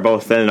KO are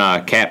both in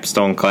a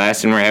capstone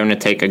class, and we're having to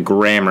take a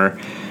grammar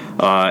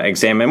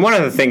exam. And one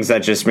of the things that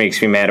just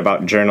makes me mad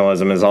about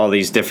journalism is all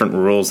these different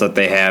rules that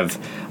they have.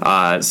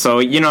 So,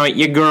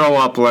 you grow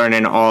up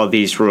learning all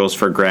these rules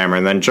for grammar,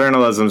 and then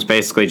journalism's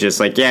basically just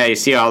like, yeah, you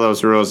see all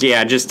those rules,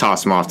 yeah, just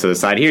toss them off to the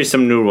side. Here's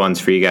some new ones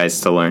for you guys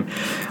to learn.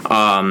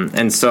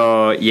 And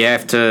so you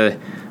have to...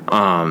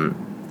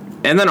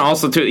 and then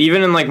also, too,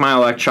 even in, like, my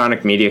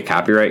electronic media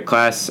copyright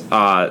class,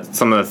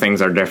 some of the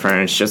things are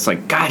different. It's just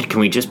like, God, can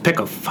we just pick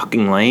a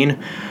fucking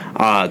lane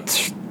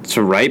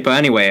to write? But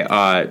anyway,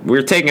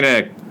 we're taking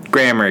a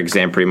grammar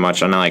exam pretty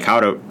much on, like, how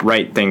to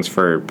write things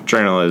for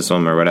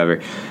journalism or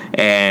whatever.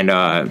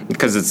 And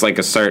because it's, like,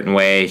 a certain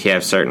way, you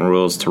have certain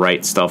rules to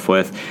write stuff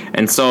with.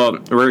 And so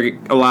we're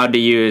allowed to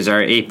use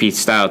our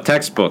AP-style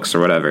textbooks or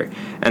whatever.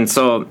 And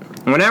so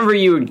whenever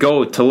you would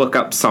go to look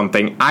up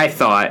something, I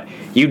thought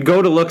you'd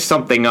go to look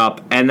something up,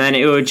 and then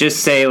it would just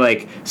say,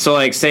 like, so,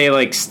 like, say,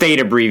 like, state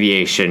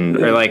abbreviation,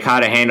 or, like,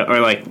 how to handle, or,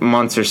 like,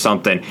 months or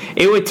something.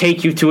 It would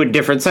take you to a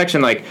different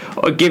section, like,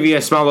 give you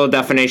a small little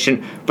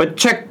definition, but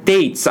check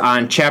dates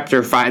on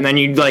chapter 5, and then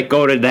you'd, like,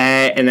 go to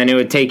that, and then it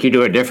would take you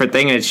to a different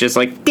thing, and it's just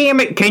like, damn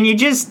it, can you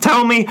just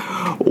tell me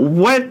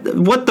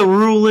what the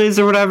rule is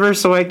or whatever,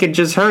 so I could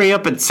just hurry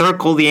up and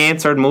circle the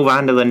answer and move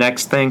on to the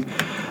next thing?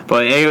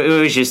 But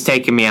it was just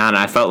taking me on.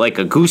 I felt like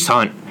a goose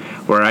hunt,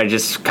 where I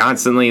just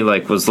constantly,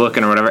 like, was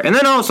looking or whatever. And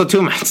then also,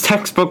 too, my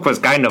textbook was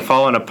kind of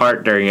falling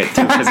apart during it,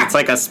 too, because it's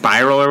like a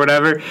spiral or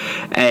whatever.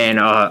 And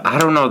I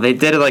don't know, they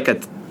did like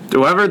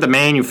whoever the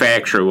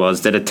manufacturer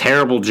was did a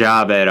terrible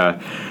job at,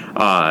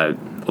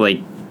 like,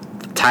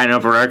 tying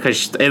up around,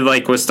 because it,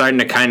 like, was starting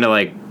to kind of,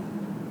 like,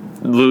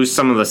 lose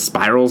some of the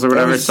spirals or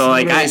whatever. So,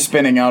 like, really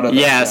spinning out of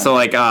yeah, so,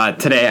 like,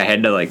 today I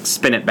had to, like,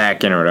 spin it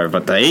back in or whatever.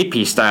 But the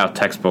AP style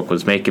textbook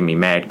was making me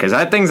mad, because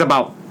that thing's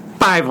about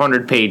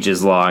 500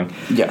 pages long.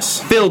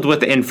 Yes. Filled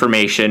with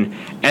information.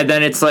 And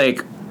then it's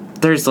like,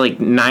 there's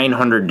like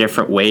 900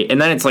 different ways. And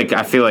then it's like,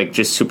 I feel like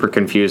just super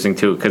confusing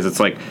too, because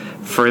it's like,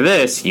 for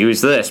this,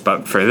 use this.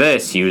 But for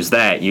this, use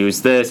that,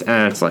 use this.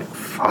 And it's like,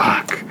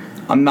 fuck.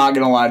 I'm not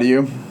going to lie to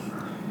you.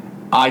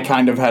 I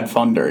kind of had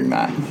fun during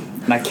that.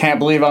 And I can't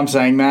believe I'm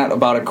saying that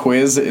about a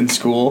quiz in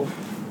school.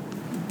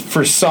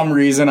 For some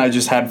reason, I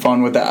just had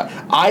fun with that.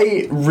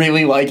 I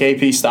really like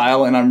AP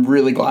style, and I'm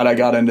really glad I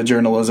got into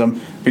journalism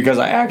because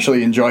I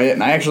actually enjoy it,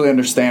 and I actually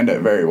understand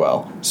it very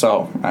well.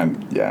 So,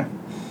 yeah.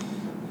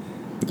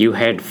 You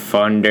had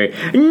fun during...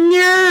 Nerd!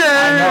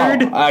 I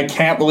know. I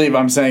can't believe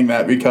I'm saying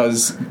that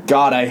because,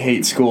 God, I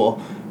hate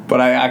school. But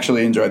I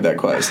actually enjoyed that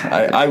quiz.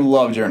 I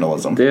love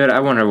journalism. Dude, I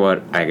wonder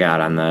what I got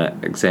on the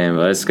exam,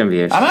 but it's going to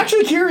be... I'm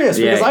actually curious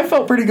because I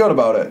felt pretty good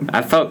about it.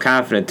 I felt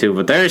confident, too,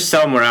 but there's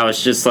some where I was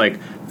just like...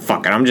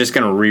 Fuck it, I'm just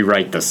going to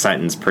rewrite the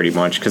sentence pretty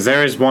much. Because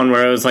there was one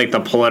where it was like the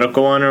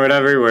political one or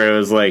whatever, where it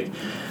was like,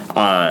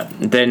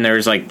 then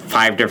there's like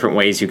 5 different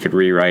ways you could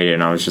rewrite it.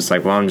 And I was just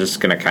like, well, I'm just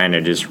going to kind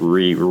of just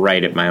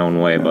rewrite it my own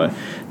way. Yeah. But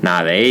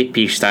nah,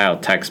 the AP style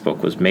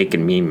textbook was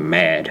making me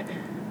mad.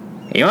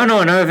 You want to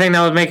know another thing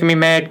that was making me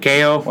mad,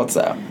 KO? What's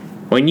that?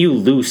 When you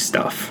lose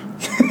stuff.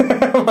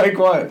 Like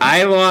what?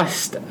 I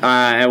lost,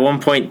 at one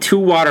point, 2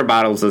 water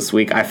bottles this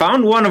week. I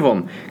found one of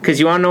them, because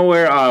you want to know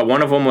where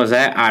one of them was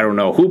at? I don't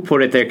know who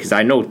put it there, because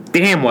I know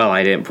damn well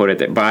I didn't put it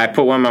there. But I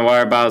put one of my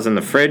water bottles in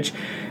the fridge,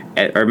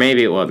 or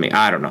maybe it was me.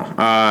 I don't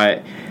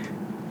know.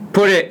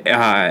 Put it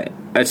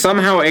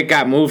somehow it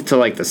got moved to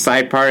like the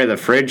side part of the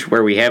fridge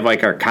where we have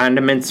like our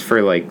condiments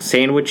for like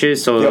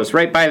sandwiches. So it was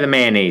right by the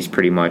mayonnaise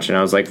pretty much. And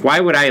I was like, why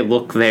would I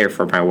look there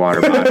for my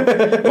water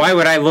bottle? Why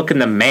would I look in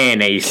the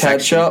mayonnaise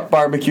section? Ketchup,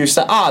 barbecue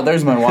sauce.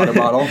 There's my water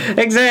bottle.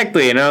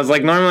 Exactly. And I was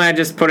like, normally I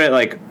just put it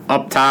like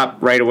up top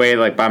right away,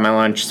 like by my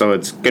lunch. So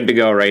it's good to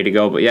go, ready to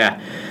go. But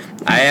yeah.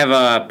 I have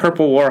a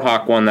Purple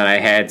Warhawk one that I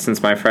had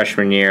since my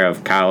freshman year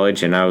of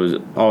college, and I was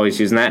always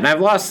using that. And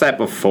I've lost that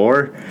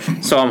before,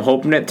 so I'm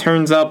hoping it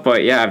turns up.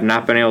 But, yeah, I've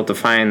not been able to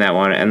find that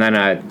one. And then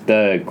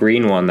the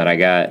green one that I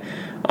got,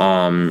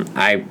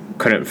 I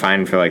couldn't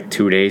find for like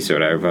 2 days or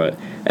whatever.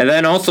 And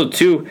then also,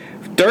 too,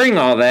 during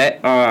all that,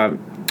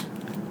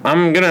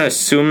 I'm going to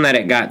assume that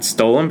it got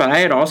stolen, but I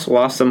had also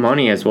lost some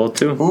money as well,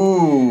 too.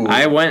 Ooh.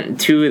 I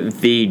went to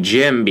the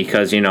gym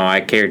because,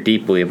 I care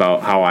deeply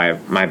about how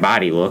my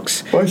body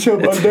looks. Bicep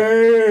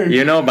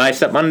Mondays!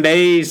 Bicep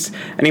Mondays.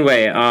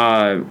 Anyway,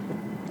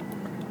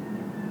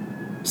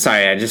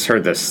 sorry, I just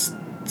heard the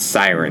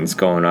sirens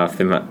going off.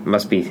 They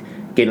must be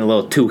getting a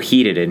little too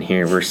heated in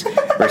here. We're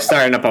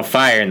starting up a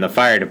fire, and the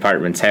fire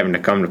department's having to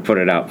come to put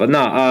it out. But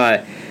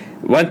no,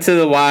 went to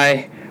the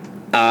Y.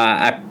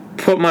 I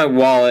put my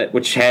wallet,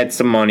 which had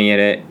some money in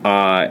it,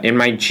 in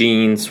my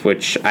jeans,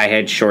 which I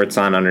had shorts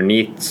on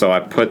underneath, so I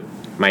put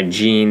my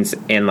jeans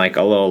in like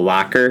a little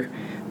locker,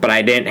 but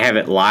I didn't have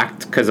it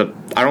locked because I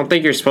don't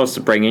think you're supposed to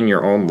bring in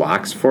your own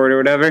locks for it or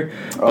whatever.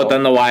 But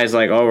then the Y is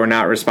like, we're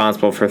not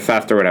responsible for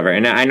theft or whatever.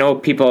 And I know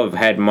people have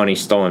had money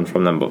stolen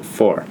from them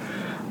before.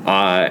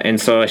 And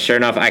so sure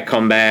enough, I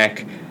come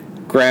back,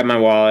 grab my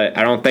wallet.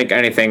 I don't think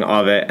anything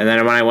of it. And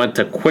then when I went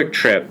to Quick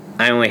Trip,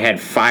 I only had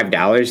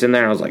 $5 in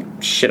there. I was like,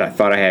 shit, I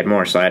thought I had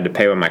more, so I had to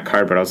pay with my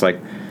card. But I was like,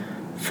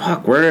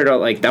 fuck, where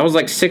did that was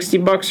like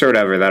 $60 or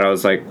whatever. That I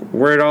was like,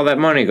 where did all that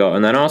money go?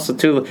 And then also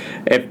too,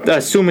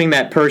 assuming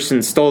that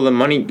person stole the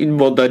money,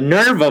 well, the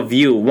nerve of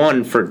you,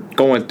 one, for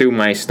going through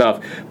my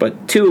stuff,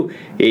 but two,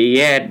 he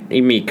had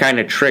me kind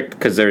of tricked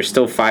because there's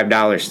still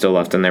 $5 still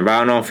left in there. But I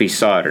don't know if he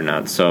saw it or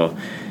not. So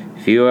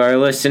if you are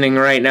listening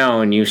right now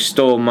and you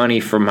stole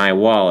money from my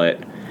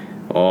wallet,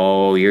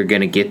 you're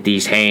going to get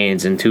these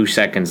hands in 2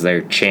 seconds there,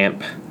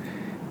 champ.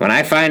 When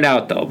I find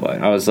out, though,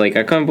 but I was like,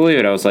 I couldn't believe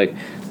it. I was like,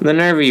 the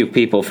nerve of you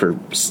people for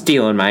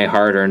stealing my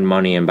hard-earned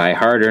money. And by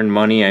hard-earned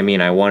money, I mean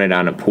I won it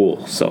on a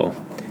pool. So,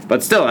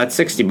 but still, that's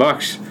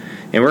 $60.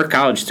 And we're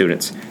college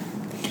students.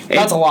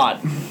 That's a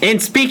lot.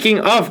 And speaking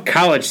of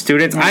college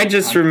students, I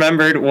just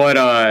remembered what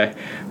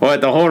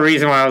the whole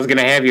reason why I was going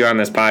to have you on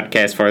this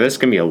podcast for. This is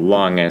going to be a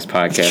long-ass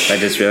podcast. I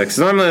just realized, because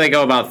normally they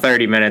go about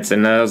 30 minutes,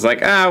 and I was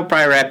like, I'll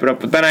probably wrap it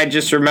up. But then I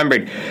just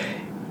remembered,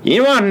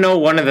 you want to know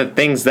one of the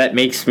things that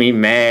makes me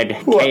mad,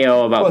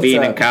 KO, about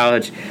being in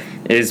college,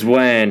 is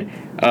when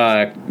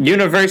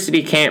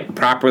university can't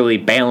properly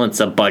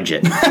balance a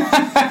budget.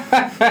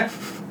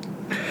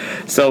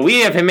 So we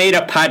have made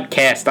a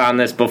podcast on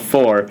this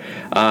before.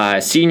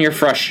 Senior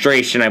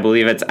Frustration, I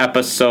believe it's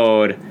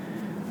episode...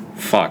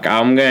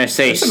 I'm going to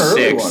say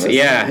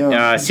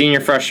 6. Senior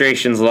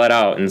Frustrations let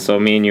out, and so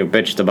me and you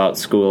bitched about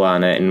school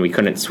on it, and we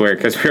couldn't swear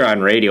because we were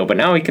on radio, but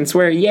now we can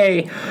swear,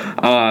 yay!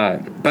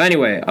 But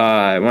anyway,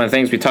 one of the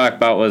things we talked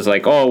about was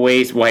like,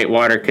 ways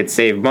Whitewater could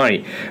save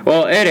money.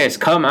 Well, it has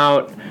come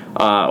out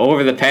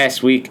over the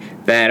past week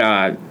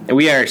that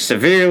we are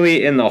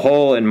severely in the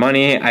hole in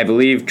money. I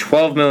believe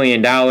 $12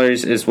 million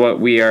is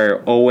what we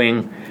are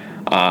owing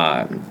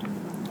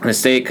the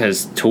state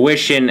because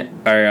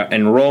tuition or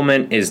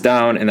enrollment is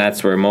down, and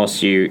that's where most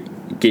of you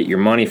get your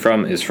money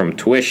from is from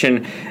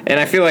tuition. And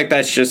I feel like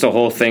that's just a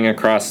whole thing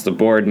across the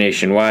board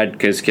nationwide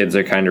because kids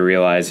are kind of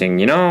realizing,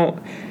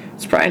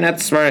 it's probably not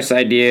the smartest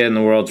idea in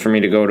the world for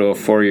me to go to a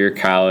 4-year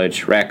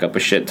college, rack up a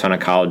shit ton of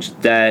college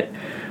debt.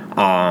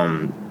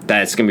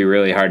 That's going to be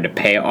really hard to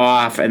pay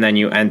off, and then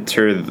you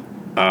enter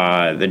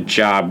the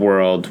job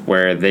world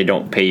where they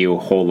don't pay you a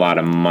whole lot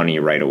of money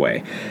right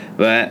away.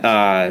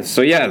 But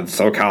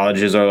so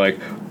colleges are like,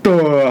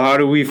 how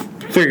do we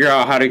figure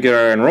out how to get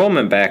our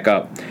enrollment back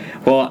up?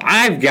 Well,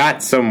 I've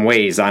got some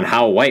ways on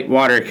how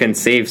Whitewater can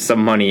save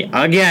some money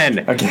again.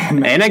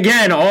 And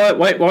again, all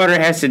Whitewater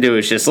has to do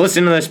is just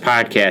listen to this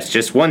podcast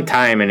just one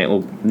time, and it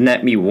will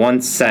net me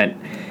 1 cent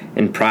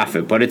in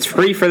profit. But it's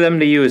free for them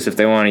to use if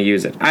they want to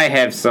use it. I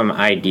have some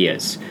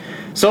ideas.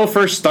 So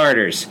for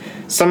starters,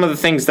 some of the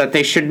things that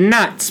they should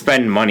not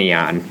spend money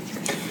on.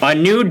 A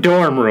new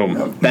dorm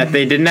room that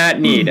they did not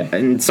need.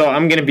 And so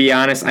I'm going to be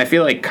honest, I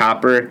feel like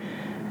Copper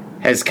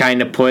has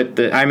kind of put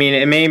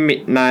it may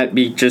not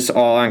be just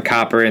all on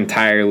Copper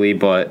entirely,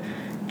 but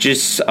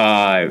just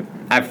I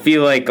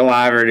feel like a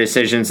lot of our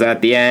decisions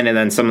at the end and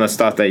then some of the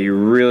stuff that you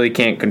really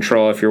can't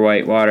control if you're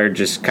Whitewater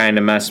just kind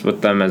of mess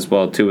with them as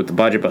well too with the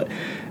budget. But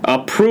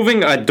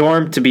approving a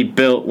dorm to be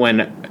built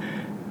when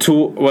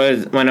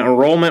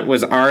enrollment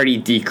was already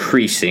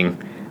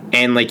decreasing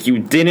and like you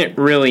didn't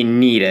really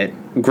need it.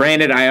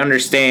 Granted, I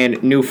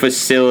understand new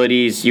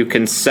facilities you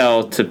can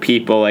sell to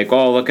people like,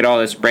 look at all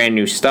this brand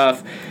new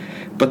stuff.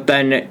 But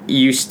then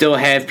you still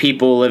have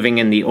people living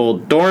in the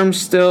old dorms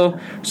still,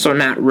 so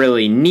not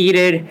really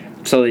needed.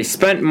 So they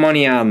spent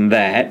money on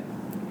that.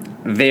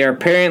 they are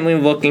apparently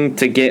looking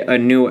to get a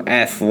new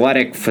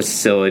athletic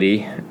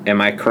facility. Am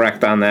I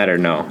correct on that or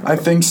no? I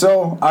think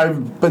so.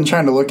 I've been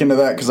trying to look into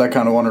that because I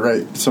kind of want to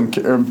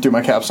write or do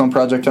my capstone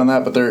project on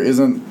that, but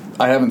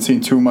I haven't seen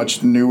too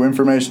much new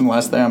information.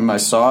 Last time I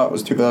saw it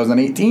was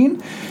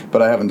 2018,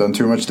 but I haven't done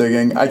too much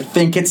digging. I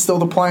think it's still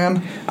the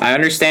plan. I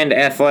understand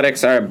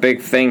athletics are a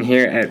big thing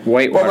here at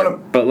Whitewater,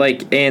 but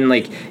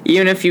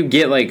even if you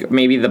get like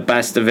maybe the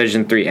best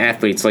Division III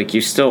athletes, like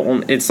you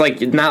still, it's like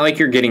not like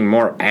you're getting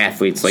more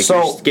athletes, like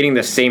you're getting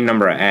the same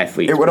number of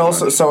athletes. It would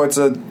also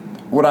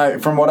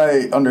from what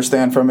I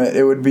understand from it,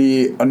 it would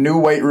be a new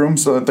weight room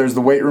so that there's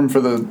the weight room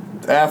for the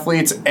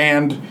athletes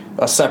and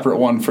a separate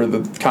one for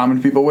the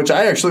common people, which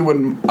I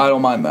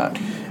don't mind that.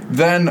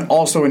 Then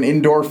also an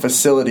indoor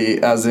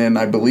facility, as in,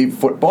 I believe,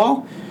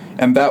 football,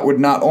 and that would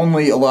not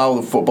only allow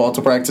the football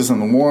to practice in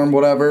the warm,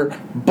 whatever,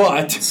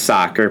 but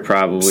soccer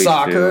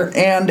too.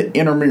 And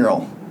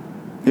intramural.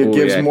 It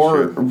gives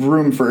more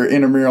room for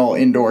intramural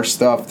indoor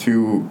stuff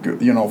to,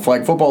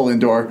 flag football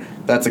indoor.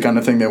 That's the kind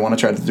of thing they want to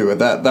try to do with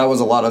that. That was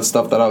a lot of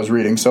stuff that I was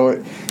reading.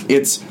 So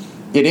it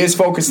is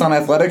focused on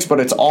athletics, but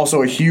it's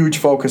also a huge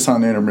focus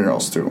on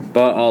intramurals too.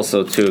 But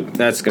also too,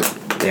 that's good.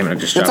 Damn it, I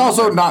just. It's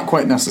also not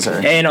quite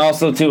necessary. And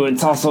also too,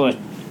 it's also a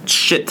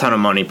shit ton of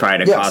money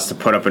probably to cost to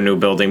put up a new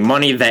building.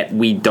 Money that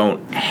we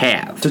don't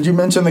have. Did you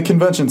mention the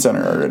convention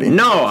center already?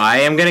 No, I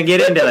am going to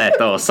get into that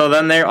though. So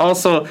then there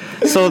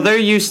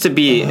used to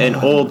be an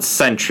old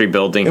Century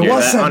building here. It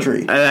was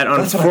Century. That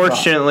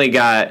unfortunately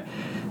got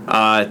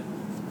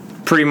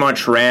pretty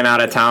much ran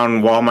out of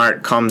town.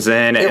 Walmart comes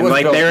in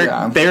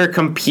and they were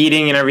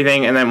competing and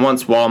everything, and then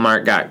once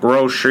Walmart got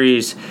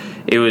groceries,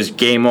 it was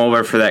game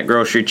over for that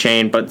grocery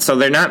chain. But so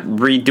they're not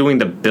redoing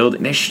the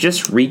building. They should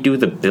just redo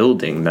the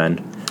building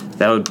then.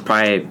 That would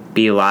probably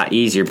be a lot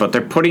easier. But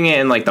they're putting it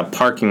in like the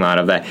parking lot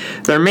of that.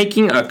 They're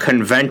making a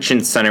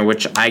convention center,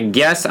 which I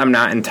guess I'm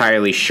not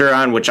entirely sure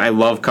on, which I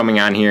love coming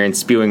on here and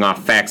spewing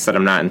off facts that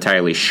I'm not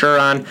entirely sure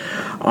on.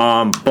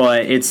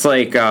 But it's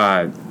like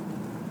a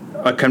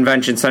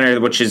convention center,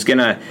 which is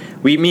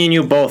me and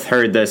you both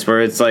heard this, where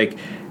it's like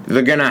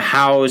they're gonna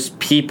house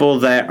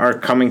people that are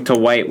coming to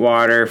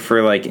Whitewater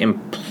for like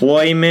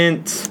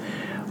employment,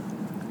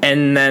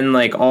 and then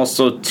like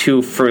also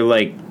too for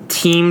like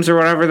teams or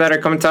whatever that are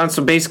coming down.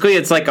 So basically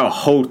it's like a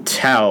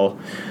hotel,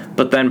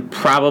 but then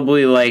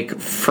probably like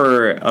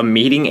for a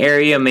meeting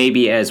area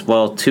maybe as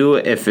well too,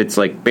 if it's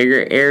like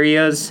bigger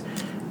areas.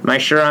 Am I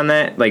sure on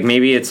that? Like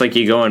maybe it's like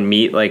you go and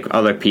meet like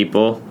other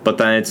people, but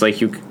then it's like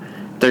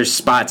there's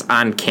spots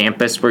on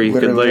campus where you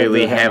could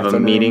literally have a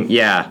meeting.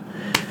 Yeah.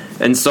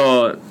 And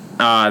so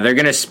they're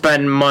going to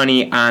spend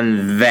money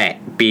on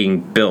that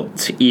being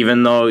built,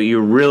 even though you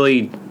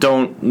really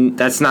don't.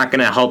 That's not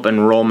going to help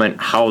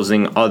enrollment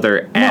housing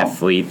other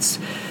athletes,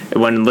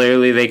 when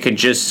literally they could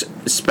just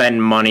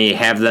spend money,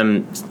 have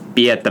them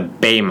be at the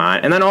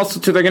Baymont. And then also,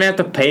 too, they're going to have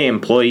to pay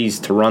employees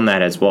to run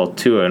that as well,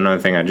 too. Another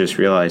thing I just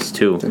realized,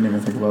 too. Didn't even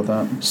think about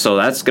that. So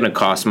that's going to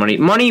cost money.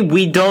 Money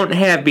we don't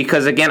have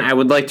because, again, I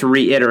would like to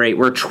reiterate,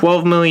 we're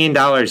 $12 million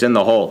in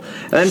the hole.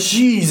 And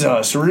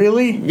Jesus,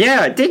 really?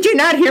 Yeah. Did you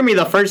not hear me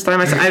the first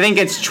time I said? I think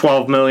it's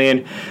 $12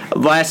 million.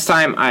 Last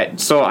time,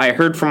 I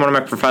heard from one of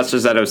my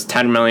professors that it was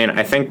 $10 million.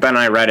 I think then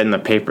I read in the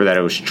paper that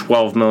it was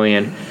 $12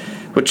 million.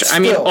 Which, I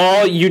mean,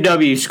 all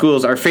UW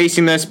schools are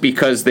facing this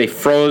because they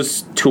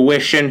froze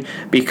tuition,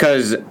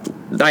 because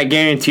I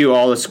guarantee you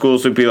all the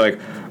schools would be like,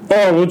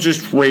 oh, we'll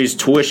just raise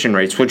tuition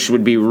rates, which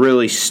would be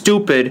really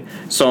stupid.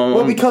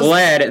 So I'm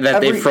glad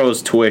that they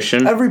froze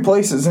tuition. Every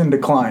place is in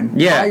decline.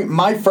 Yeah.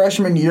 My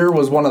freshman year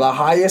was one of the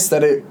highest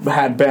that it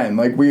had been.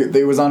 Like,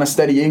 it was on a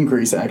steady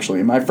increase,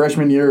 actually. My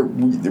freshman year,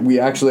 we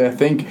actually, I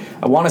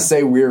want to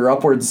say we were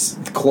upwards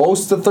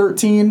close to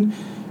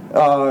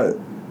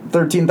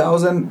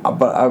 13,000,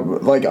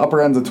 but like upper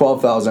ends of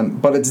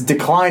 12,000. But it's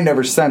declined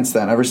ever since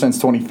then, ever since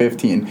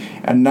 2015.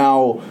 And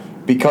now,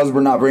 because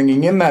we're not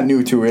bringing in that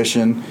new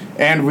tuition,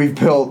 and we've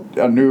built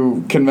a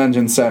new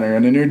convention center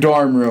and a new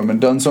dorm room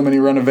and done so many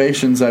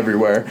renovations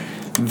everywhere,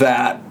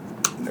 that,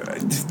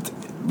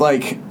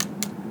 like,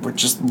 we're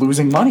just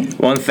losing money.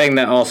 One thing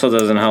that also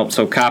doesn't help,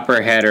 so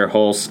Copper had her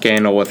whole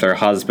scandal with her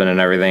husband and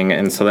everything,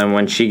 and so then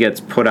when she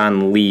gets put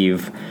on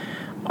leave,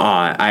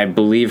 I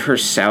believe her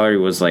salary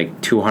was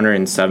like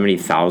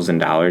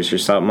 $270,000 or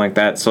something like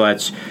that. So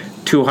that's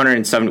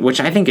 $270,000,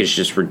 which I think is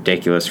just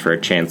ridiculous for a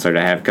chancellor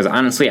to have. Because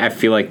honestly, I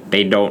feel like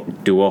they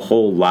don't do a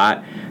whole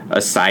lot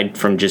aside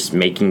from just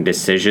making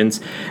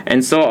decisions.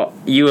 And so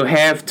you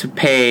have to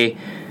pay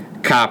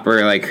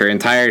Copper like her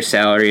entire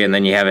salary, and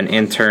then you have an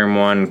intern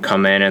one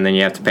come in, and then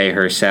you have to pay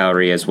her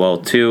salary as well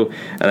too,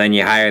 and then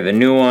you hire the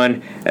new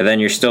one, and then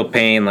you're still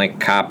paying like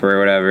Copper or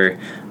whatever,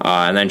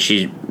 and then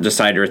she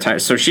decided to retire.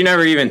 So she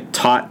never even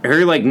taught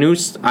her like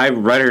I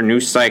read her new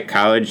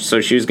psychology,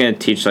 so she was going to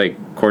teach like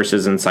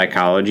courses in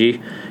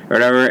psychology or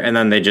whatever, and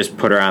then they just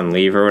put her on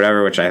leave or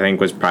whatever, which I think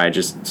was probably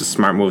just a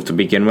smart move to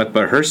begin with.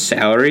 But her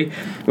salary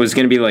was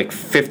going to be like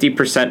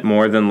 50%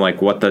 more than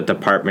like what the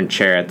department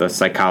chair at the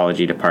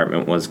psychology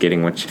department was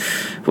getting, which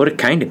would have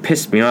kind of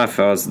pissed me off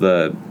if I was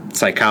the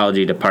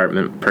psychology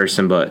department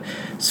person, but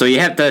so you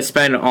have to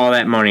spend all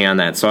that money on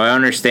that. So I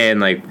understand,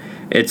 like,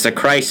 it's a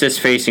crisis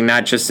facing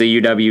not just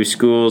the UW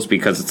schools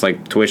because it's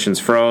like tuition's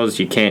froze.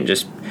 You can't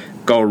just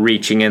go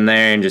reaching in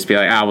there and just be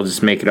like, we'll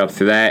just make it up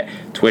through that.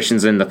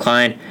 Tuition's in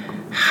decline.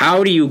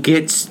 How do you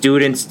get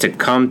students to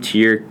come to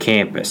your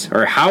campus?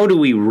 Or how do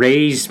we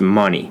raise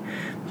money?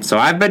 So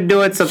I've been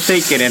doing some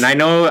thinking, and I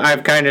know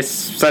I've kind of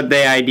said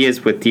the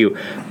ideas with you,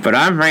 but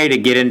I'm ready to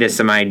get into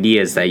some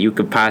ideas that you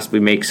could possibly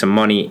make some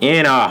money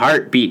in a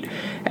heartbeat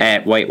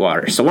at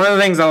Whitewater. So one of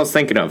the things I was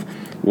thinking of,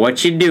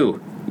 what you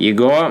do, you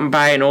go out and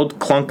buy an old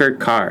clunker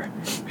car,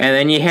 and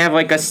then you have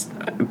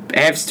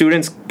have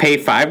students pay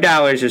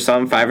 $5 or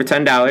something, $5 or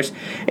 $10,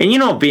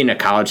 and being a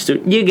college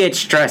student, you get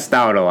stressed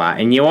out a lot,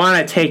 and you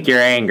want to take your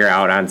anger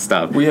out on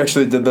stuff. We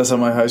actually did this at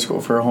my high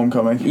school for a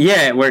homecoming.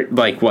 Yeah, we're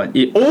like, what?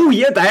 Oh,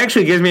 yeah, that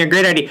actually gives me a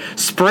great idea.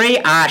 Spray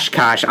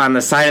Oshkosh on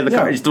the side of the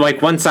car.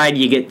 Like, one side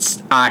you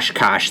get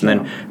Oshkosh, and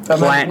then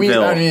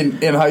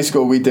Platteville. In high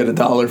school we did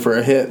 $1 for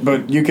a hit,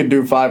 but you could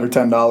do $5 or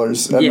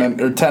 $10, and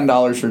then or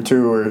 $10 for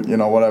two, or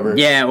whatever.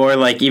 Yeah, or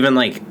even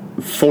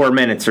 4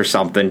 minutes or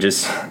something,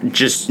 just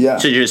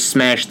to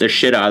smash the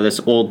shit out of this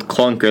old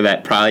clunker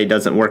that probably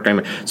doesn't work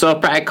anymore. So it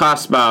probably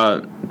costs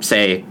about,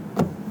 say,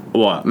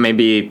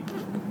 maybe,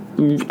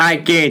 I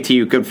guarantee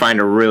you could find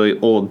a really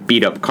old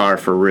beat up car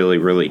for really,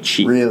 really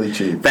cheap. Really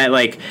cheap. That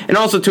and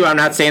also too, I'm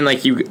not saying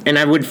and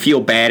I would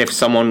feel bad if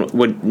someone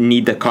would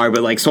need the car,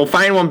 but so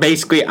find one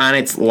basically on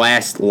its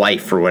last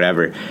life or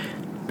whatever.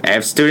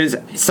 Have students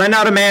send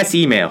out a mass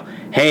email.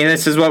 Hey,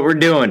 this is what we're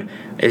doing.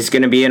 It's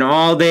going to be an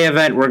all-day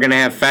event. We're going to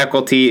have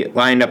faculty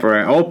lined up, or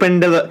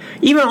open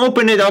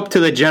it up to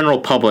the general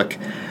public.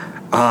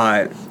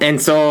 And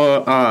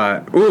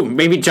so,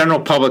 maybe general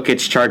public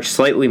gets charged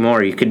slightly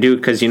more. You could do,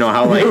 because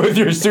how with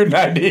your student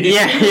ID.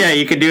 Yeah,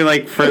 you could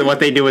do for what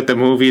they do with the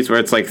movies,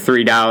 where it's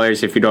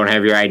 $3 if you don't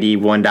have your ID,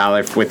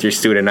 $1 with your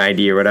student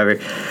ID or whatever.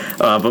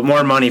 But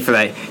more money for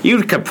that.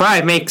 You could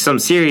probably make some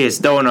serious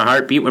dough in a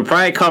heartbeat. Would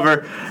probably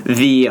cover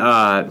the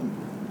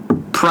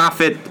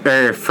profit,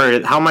 or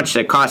for how much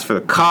it costs for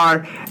the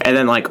car, and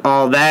then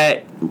all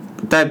that.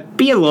 That'd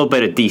be a little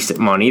bit of decent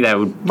money. That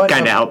would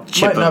kind of help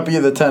chip. Might not be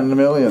the $10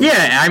 million.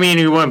 Yeah,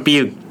 you wouldn't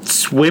be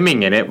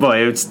swimming in it, but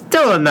it's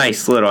still a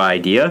nice little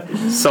idea.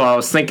 So I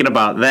was thinking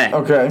about that.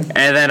 Okay.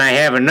 And then I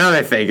have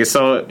another thing.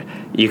 So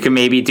you can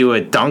maybe do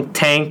a dunk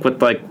tank with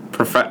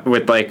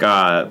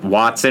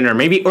Watson,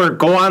 or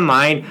go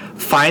online,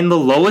 find the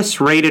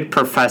lowest rated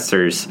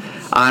professors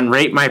on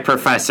Rate My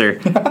Professor,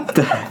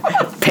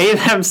 pay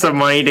them some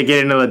money to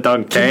get into the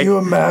dunk tank. Can you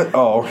imagine?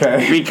 Oh,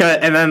 okay.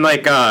 And then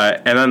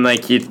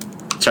you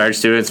charge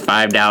students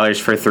 $5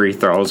 for 3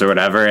 throws or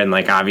whatever, and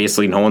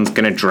obviously no one's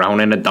gonna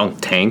drown in a dunk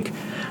tank.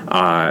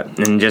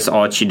 And just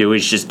all you do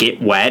is just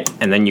get wet,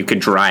 and then you could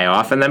dry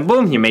off, and then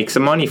boom, you make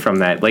some money from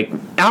that.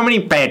 How many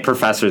bad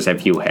professors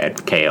have you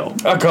had, Kale?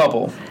 A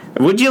couple.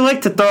 Would you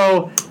like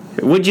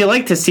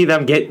to see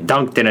them get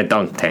dunked in a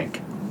dunk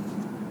tank?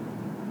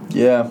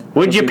 Yeah.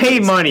 Would you pay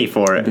money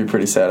for it? It'd be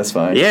pretty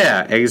satisfying.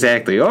 Yeah,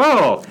 exactly.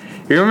 Oh,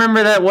 you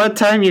remember that one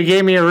time you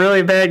gave me a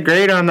really bad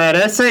grade on that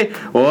essay?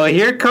 Well,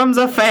 here comes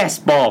a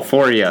fastball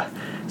for you.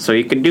 So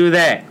you could do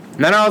that.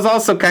 And then I was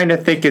also kind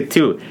of thinking,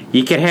 too,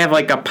 you could have,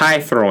 a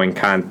pie throwing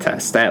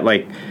contest at,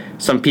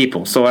 some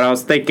people. So what I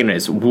was thinking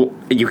is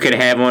you could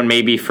have one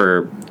maybe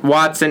for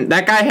Watson.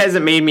 That guy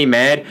hasn't made me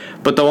mad,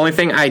 but the only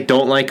thing I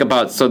don't like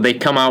about, so they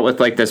come out with,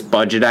 this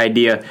budget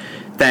idea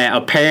that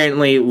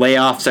apparently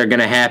layoffs are going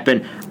to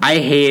happen. I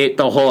hate it,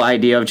 the whole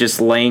idea of just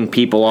laying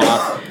people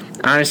off.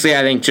 Honestly,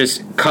 I think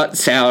just cut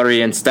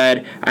salary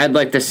instead. I'd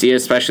like to see,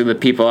 especially the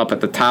people up at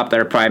the top that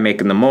are probably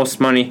making the most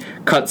money,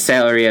 cut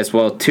salary as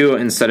well too,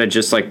 instead of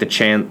just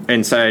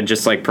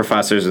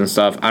professors and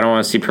stuff. I don't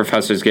want to see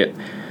professors get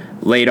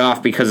laid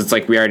off, because it's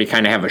we already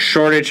kind of have a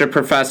shortage of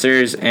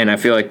professors, and I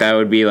feel like that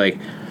would be a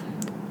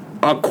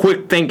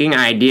quick thinking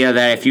idea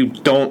that if you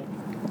don't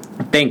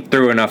think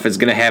through enough is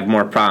going to have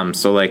more problems.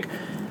 So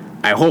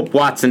I hope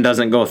Watson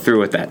doesn't go through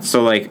with that.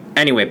 So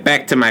anyway,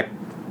 back to my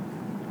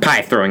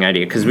pie throwing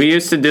idea, because we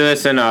used to do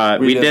this in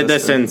we did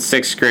this in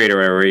 6th grade or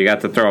whatever, where you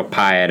got to throw a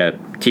pie at a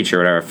teacher or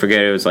whatever. I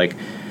forget, it was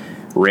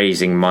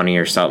raising money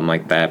or something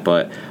like that,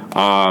 but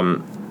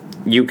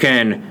you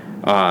can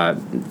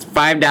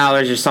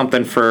 $5 or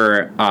something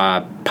for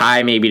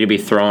pie maybe to be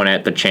thrown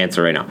at the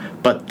chancellor right now.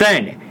 But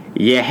then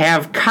you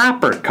have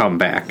Copper come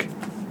back.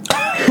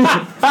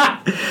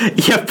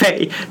 You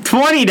pay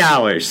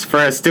 $20 for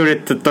a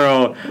student to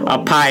throw a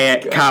pie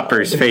at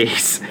Copper's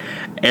face.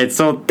 And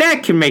so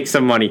that can make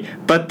some money.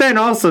 But then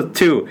also,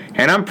 too,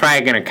 and I'm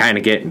probably going to kind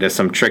of get into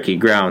some tricky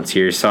grounds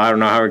here, so I don't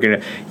know how we're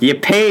going to... You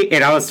pay...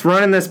 And I was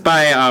running this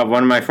by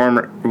one of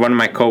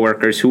my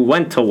coworkers who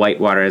went to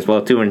Whitewater as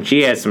well, too, and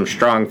she has some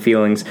strong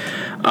feelings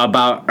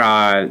about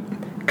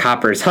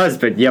Copper's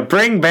husband. You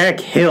bring back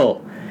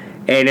Hill,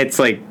 and it's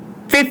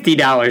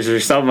 $50 or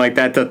something like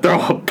that to throw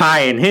a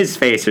pie in his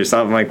face or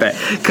something like that.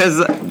 Because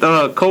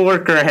the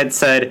coworker had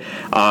said,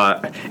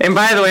 and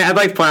by the way, I'd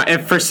like to point out,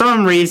 if for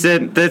some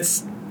reason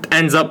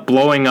ends up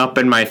blowing up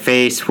in my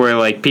face where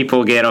like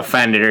people get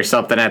offended or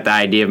something at the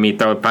idea of me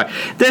throwing pie.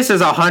 This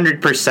is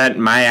 100%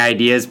 my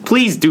ideas.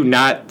 Please do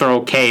not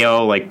throw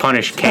KO, like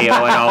punish KO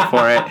at all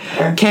for it.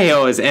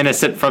 KO is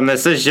innocent from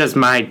this. This is just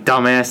my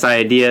dumbass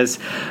ideas.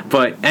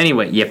 But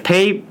anyway, you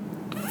pay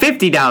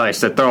 $50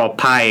 to throw a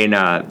pie in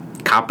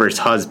Copper's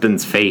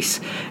husband's face,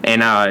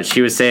 and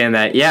she was saying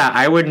that, yeah,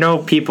 I would know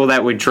people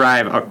that would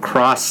drive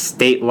across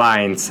state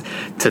lines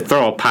to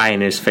throw a pie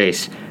in his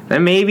face.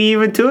 And maybe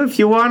even two if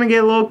you want to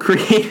get a little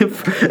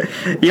creative.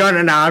 You want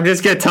to know? I'm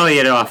just gonna tell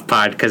you it off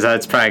pod because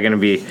that's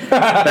probably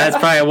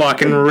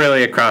walking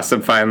really across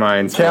some fine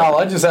lines. Cal,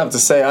 I just have to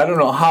say, I don't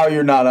know how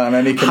you're not on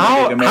any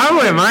committee.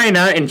 How am I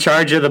not in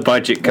charge of the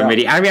budget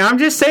committee? Yeah. I mean, I'm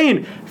just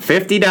saying,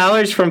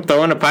 $50 from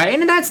throwing a pie,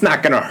 and that's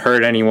not gonna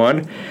hurt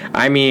anyone.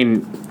 I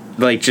mean,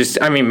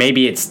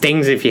 maybe it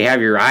stings if you have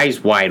your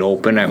eyes wide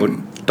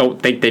open. Don't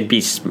think they'd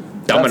be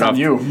dumb enough. On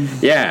you.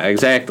 Yeah,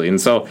 exactly. And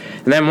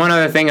then one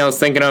other thing I was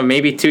thinking of,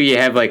 maybe too, you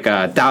have like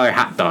 $1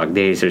 hot dog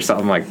days or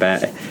something like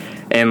that,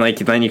 and like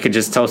then you could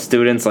just tell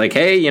students like,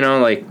 hey,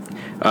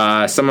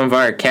 some of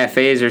our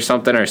cafes or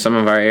something, or some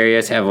of our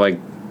areas have like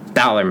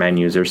dollar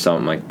menus or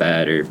something like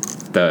that, or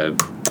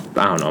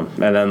I don't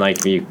know, and then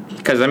like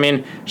because I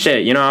mean,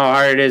 shit, you know how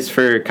hard it is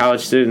for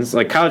college students.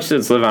 Like college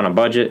students live on a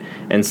budget,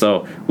 and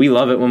so we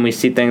love it when we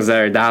see things that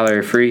are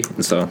dollar free,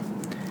 and so.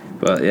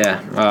 But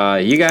yeah,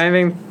 you got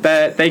anything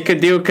that they could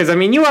do? Because I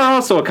mean, you are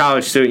also a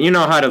college student. You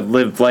know how to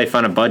live life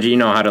on a budget. You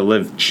know how to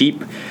live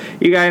cheap.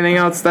 You got anything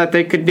else that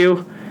they could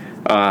do?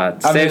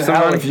 Save some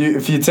money.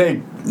 If you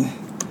take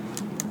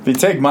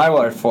my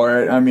life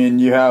for it, I mean,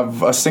 you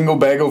have a single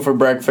bagel for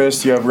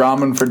breakfast, you have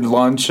ramen for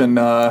lunch, and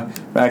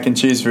mac and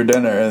cheese for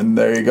dinner, and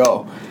there you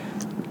go.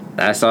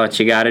 That's all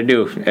you got to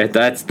do.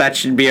 That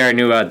should be our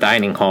new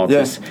dining hall.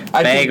 Yeah,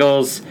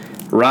 bagels,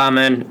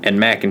 ramen,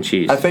 and mac and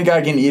cheese. I think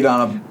I can eat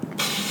on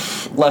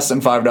less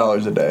than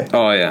 $5 a day.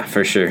 Oh yeah,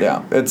 for sure.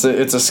 Yeah, it's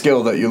a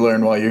skill that you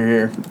learn while you're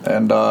here,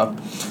 and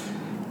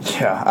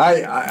yeah,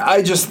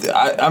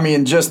 I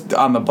mean, just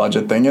on the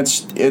budget thing, it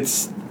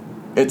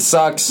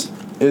sucks.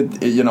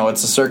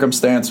 It's a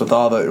circumstance with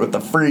with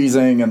the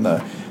freezing and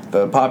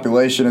the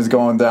population is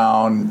going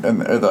down,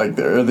 and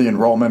the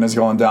enrollment is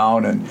going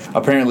down, and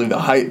apparently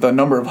the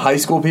number of high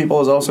school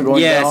people is also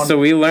going down. Yeah, so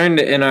we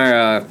learned in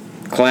our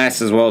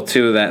class as well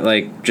too that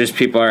like just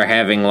people are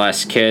having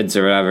less kids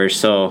or whatever,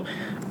 so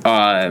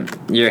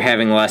you're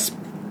having less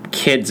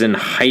kids in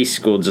high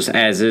school just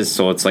as is,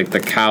 so it's like the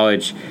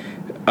college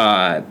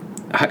high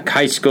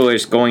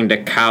schoolers going to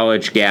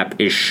college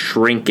gap is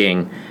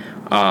shrinking,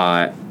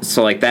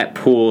 so like that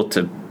pool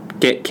to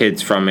get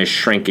kids from is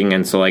shrinking,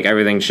 and so like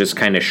everything's just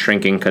kind of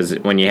shrinking because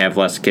when you have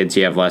less kids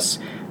you have less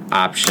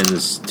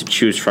options to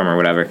choose from or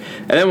whatever.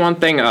 And then one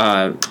thing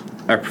our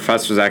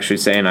professor was actually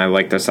saying, I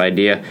like this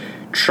idea,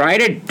 try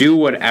to do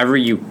whatever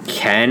you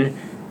can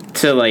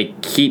to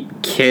like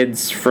keep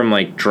kids from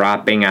like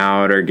dropping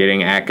out or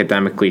getting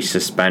academically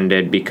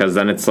suspended, because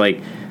then it's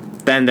like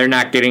then they're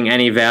not getting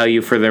any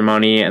value for their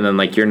money, and then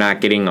like you're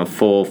not getting a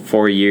full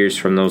 4 years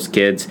from those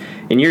kids,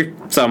 and you're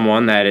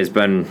someone that has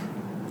been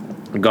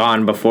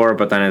gone before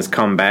but then has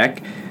come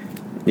back.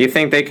 Do you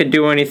think they could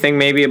do anything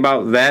maybe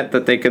about that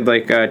they could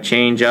like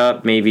change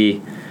up,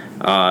 maybe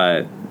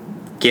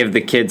give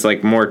the kids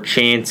like more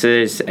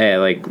chances at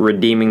like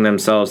redeeming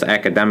themselves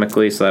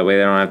academically so that way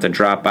they don't have to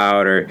drop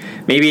out? Or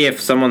maybe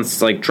if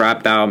someone's like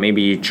dropped out,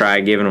 maybe you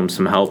try giving them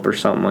some help or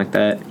something like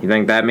that. You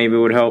think that maybe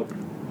would help?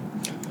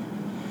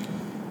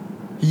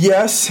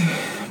 Yes,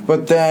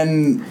 but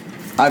then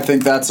I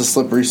think that's a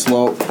slippery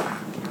slope.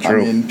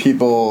 True. I mean,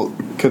 people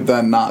could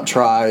then not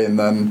try and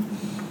then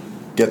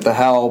get the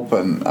help,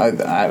 and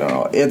I don't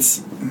know.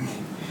 It's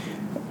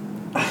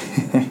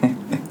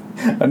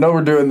I know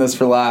we're doing this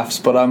for laughs,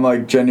 but I'm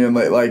like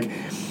genuinely like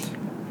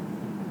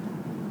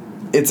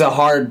it's a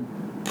hard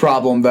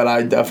problem that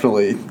I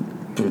definitely,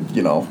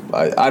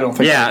 I don't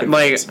think. Yeah,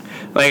 like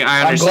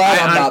I understand. I'm glad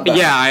I'm not that.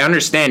 Yeah, I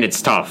understand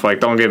it's tough. Like,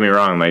 don't get me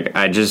wrong. Like,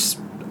 I just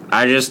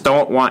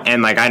don't want,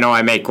 and like I know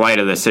I make light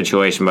of this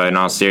situation, but in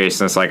all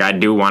seriousness, like I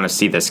do want to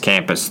see this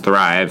campus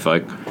thrive.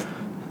 Like,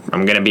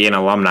 I'm going to be an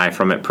alumni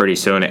from it pretty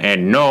soon,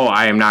 and no,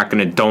 I am not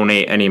going to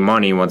donate any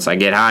money once I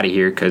get out of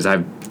here because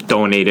I've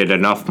donated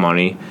enough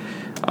money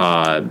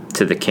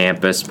to the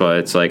campus. But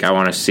it's like I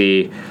want to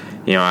see,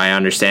 I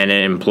understand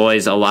it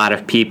employs a lot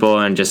of people,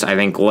 and just I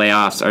think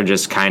layoffs are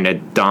just kind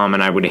of dumb,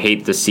 and I would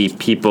hate to see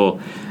people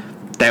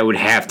that would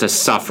have to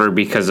suffer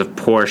because of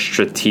poor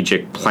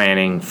strategic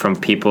planning from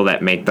people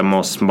that make the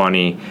most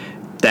money,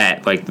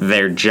 that like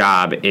their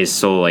job is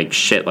so like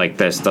shit like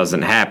this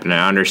doesn't happen.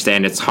 I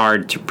understand it's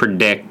hard to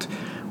predict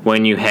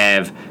when you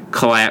have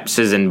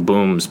collapses and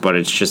booms, but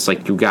it's just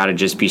like you got to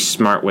just be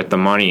smart with the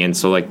money. And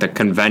so like the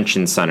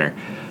convention center,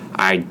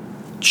 I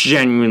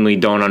genuinely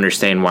don't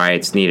understand why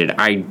it's needed.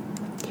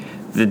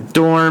 The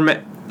dorm,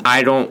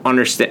 I don't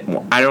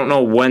understand. I don't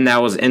know when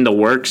that was in the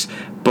works,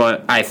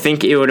 but I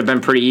think it would have been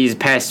pretty easy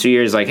past 2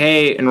 years. Like,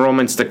 hey,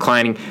 enrollment's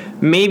declining.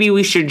 maybe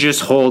we should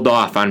just hold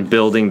off on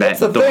building that That's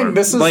the dorm. thing.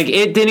 This is like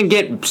it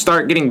didn't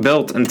start getting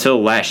built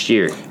until last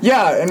year.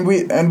 Yeah, and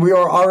we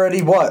are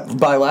already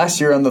by last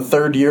year on the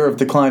third year of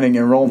declining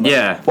enrollment.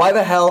 Yeah. Why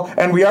the hell?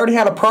 And we already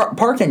had a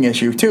parking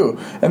issue too,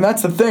 and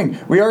that's the thing.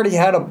 We already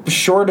had a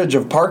shortage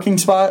of parking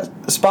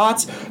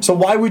spots. So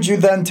why would you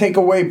then take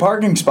away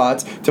parking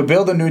spots to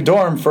build a new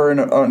dorm for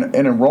an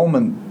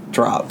enrollment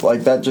drop?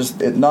 Like that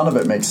none of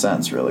it makes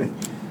sense, really.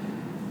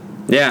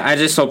 Yeah, I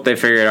just hope they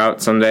figure it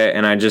out someday,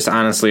 and I just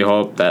honestly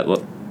hope that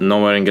no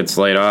one gets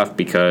laid off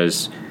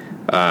because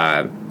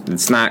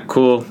it's not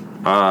cool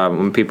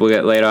when people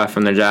get laid off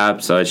from their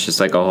job, so it's just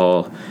like a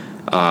whole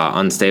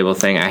unstable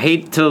thing. I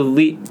hate to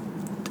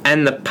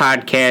end the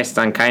podcast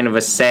on kind of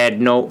a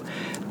sad note,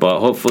 but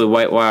hopefully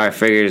Whitewater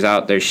figures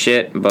out their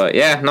shit. But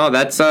yeah, no,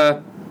 that's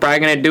probably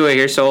going to do it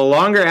here. So a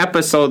longer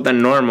episode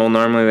than normal.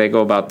 Normally they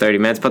go about 30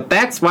 minutes, but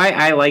that's why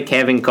I like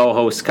having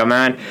co-hosts come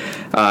on,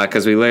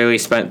 because we literally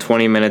spent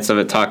 20 minutes of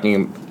it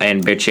talking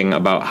and bitching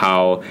about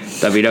how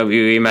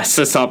WWE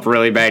messes up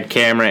really bad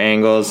camera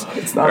angles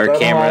or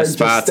camera hard.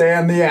 spots. Just stay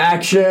in the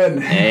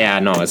action. Yeah,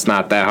 no, it's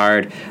not that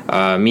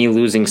hard. Me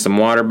losing some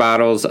water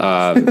bottles,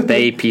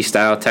 the AP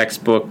style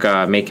textbook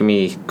making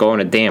me go on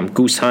a damn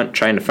goose hunt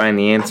trying to find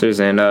the answers,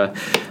 and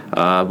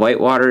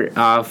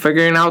Whitewater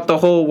figuring out the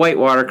whole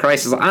Whitewater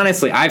crisis.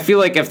 Honestly, I feel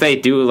like if they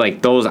do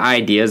like those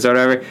ideas or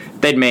whatever,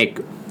 they'd make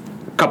a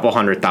couple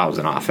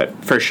 $100,000 off it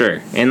for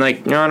sure. And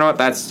like, you know what?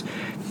 That's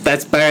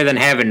better than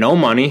having no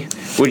money.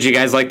 Would you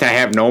guys like to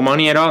have no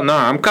money at all? No,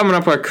 I'm coming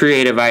up with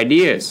creative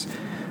ideas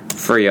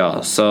for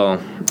y'all. So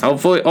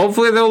hopefully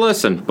they'll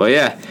listen. But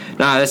yeah,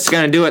 that's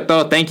gonna do it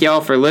though. Thank y'all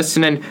for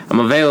listening.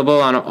 I'm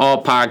available on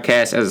all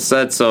podcasts, as I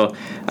said. So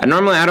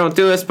normally I don't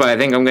do this, but I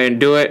think I'm gonna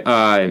do it.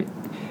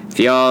 If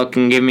y'all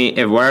can give me,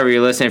 if wherever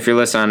you're listening, if you're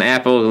listening on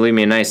Apple, leave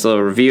me a nice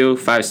little review,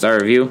 5-star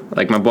review,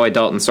 like my boy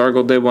Dalton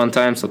Sorgel did one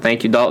time. So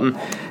thank you, Dalton.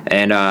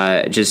 And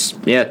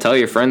tell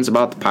your friends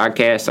about the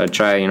podcast. I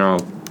try,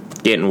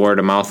 getting word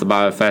of mouth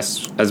about it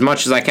as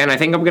much as I can. I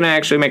think I'm gonna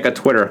actually make a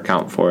Twitter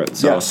account for it.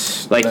 So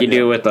yes, like you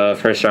do with the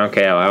First Round KO,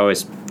 I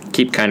always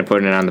keep kind of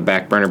putting it on the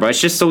back burner. But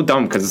it's just so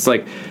dumb because it's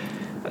like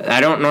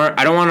I don't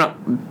want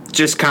to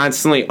just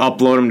constantly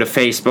upload them to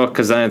Facebook,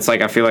 because then it's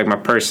like I feel like my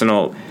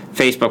personal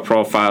Facebook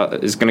profile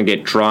is going to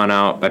get drawn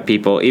out by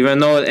people, even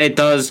though it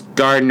does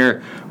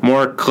garner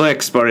more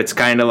clicks. But it's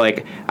kind of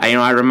like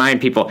I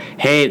remind people,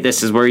 hey,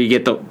 this is where you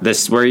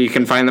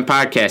can find the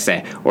podcast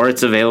at, or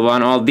it's available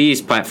on all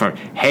these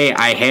platforms. Hey,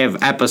 I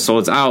have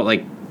episodes out,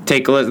 like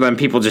take a listen. Then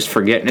people just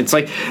forget, and it's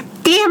like,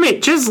 damn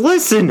it, just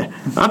listen.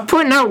 I'm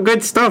putting out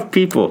good stuff,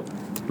 people.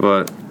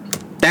 But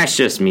that's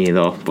just me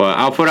though. But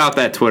I'll put out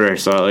that Twitter,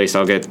 so at least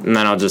I'll get, and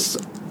then I'll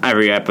just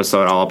every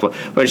episode I'll upload.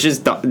 But it's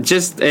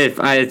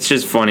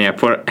just funny. I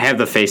have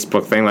the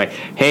Facebook thing like,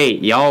 hey,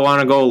 y'all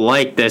want to go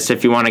like this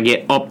if you want to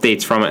get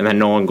updates from it, and then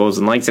no one goes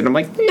and likes it. I'm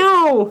like,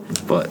 no.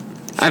 But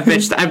I've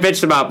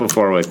bitched about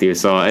before with you,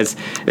 so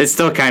it's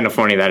still kind of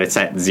funny that it's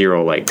at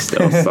 0 likes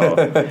still. So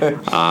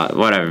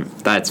whatever,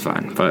 that's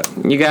fine. But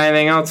you got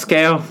anything else,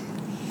 KO?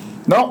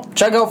 No.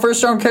 Check out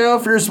First Round KO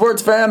if you're a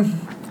sports fan.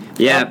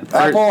 Yeah.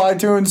 Apple,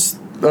 iTunes.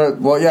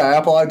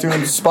 Apple,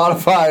 iTunes,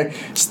 Spotify,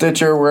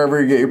 Stitcher,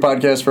 wherever you get your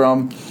podcast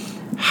from.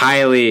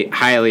 Highly,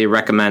 highly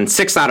recommend.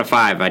 6 out of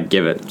 5, I'd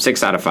give it.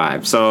 6 out of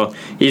 5. So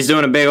he's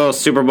doing a big old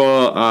Super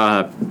Bowl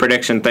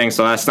prediction thing,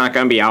 so that's not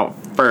going to be out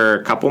for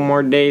a couple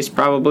more days,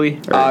 probably.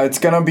 It's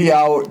going to be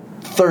out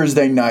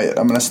Thursday night.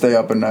 I'm going to stay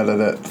up and edit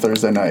it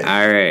Thursday night.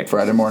 All right.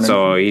 Friday morning.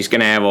 So he's going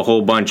to have a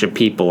whole bunch of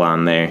people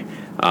on there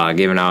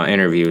giving out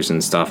interviews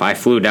and stuff. I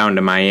flew down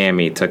to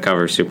Miami to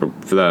cover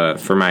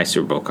for my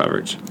Super Bowl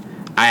coverage.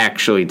 I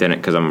actually didn't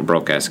because I'm a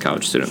broke-ass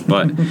college student.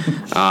 But,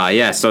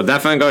 so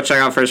definitely go check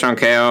out First Round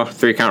KO,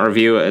 3-count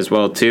review as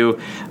well, too.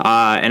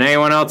 And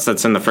anyone else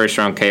that's in the First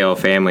Round KO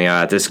family,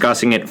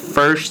 Discussing It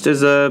First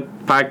is a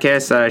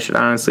podcast that I should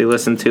honestly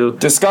listen to.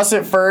 Discuss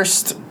It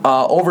First,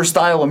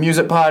 Overstyle, a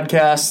music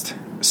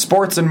podcast,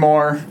 Sports and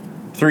More,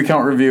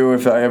 3-count review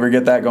if I ever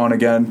get that going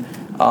again.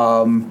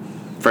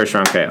 First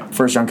Round KO.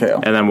 First Round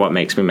KO. And then What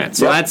Makes Me Mad.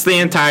 So That's the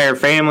entire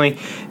family.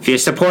 If you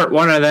support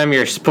one of them,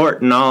 you're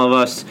supporting all of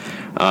us.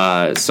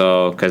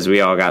 Because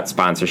we all got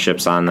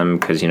sponsorships on them,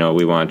 because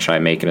we want to try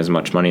making as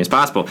much money as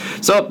possible.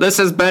 So this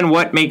has been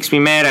What Makes Me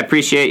Mad. I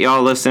appreciate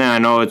y'all listening. I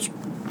know it's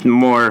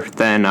more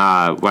than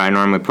what I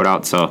normally put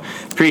out, so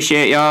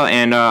appreciate y'all,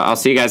 and I'll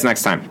see you guys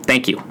next time.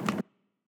 Thank you.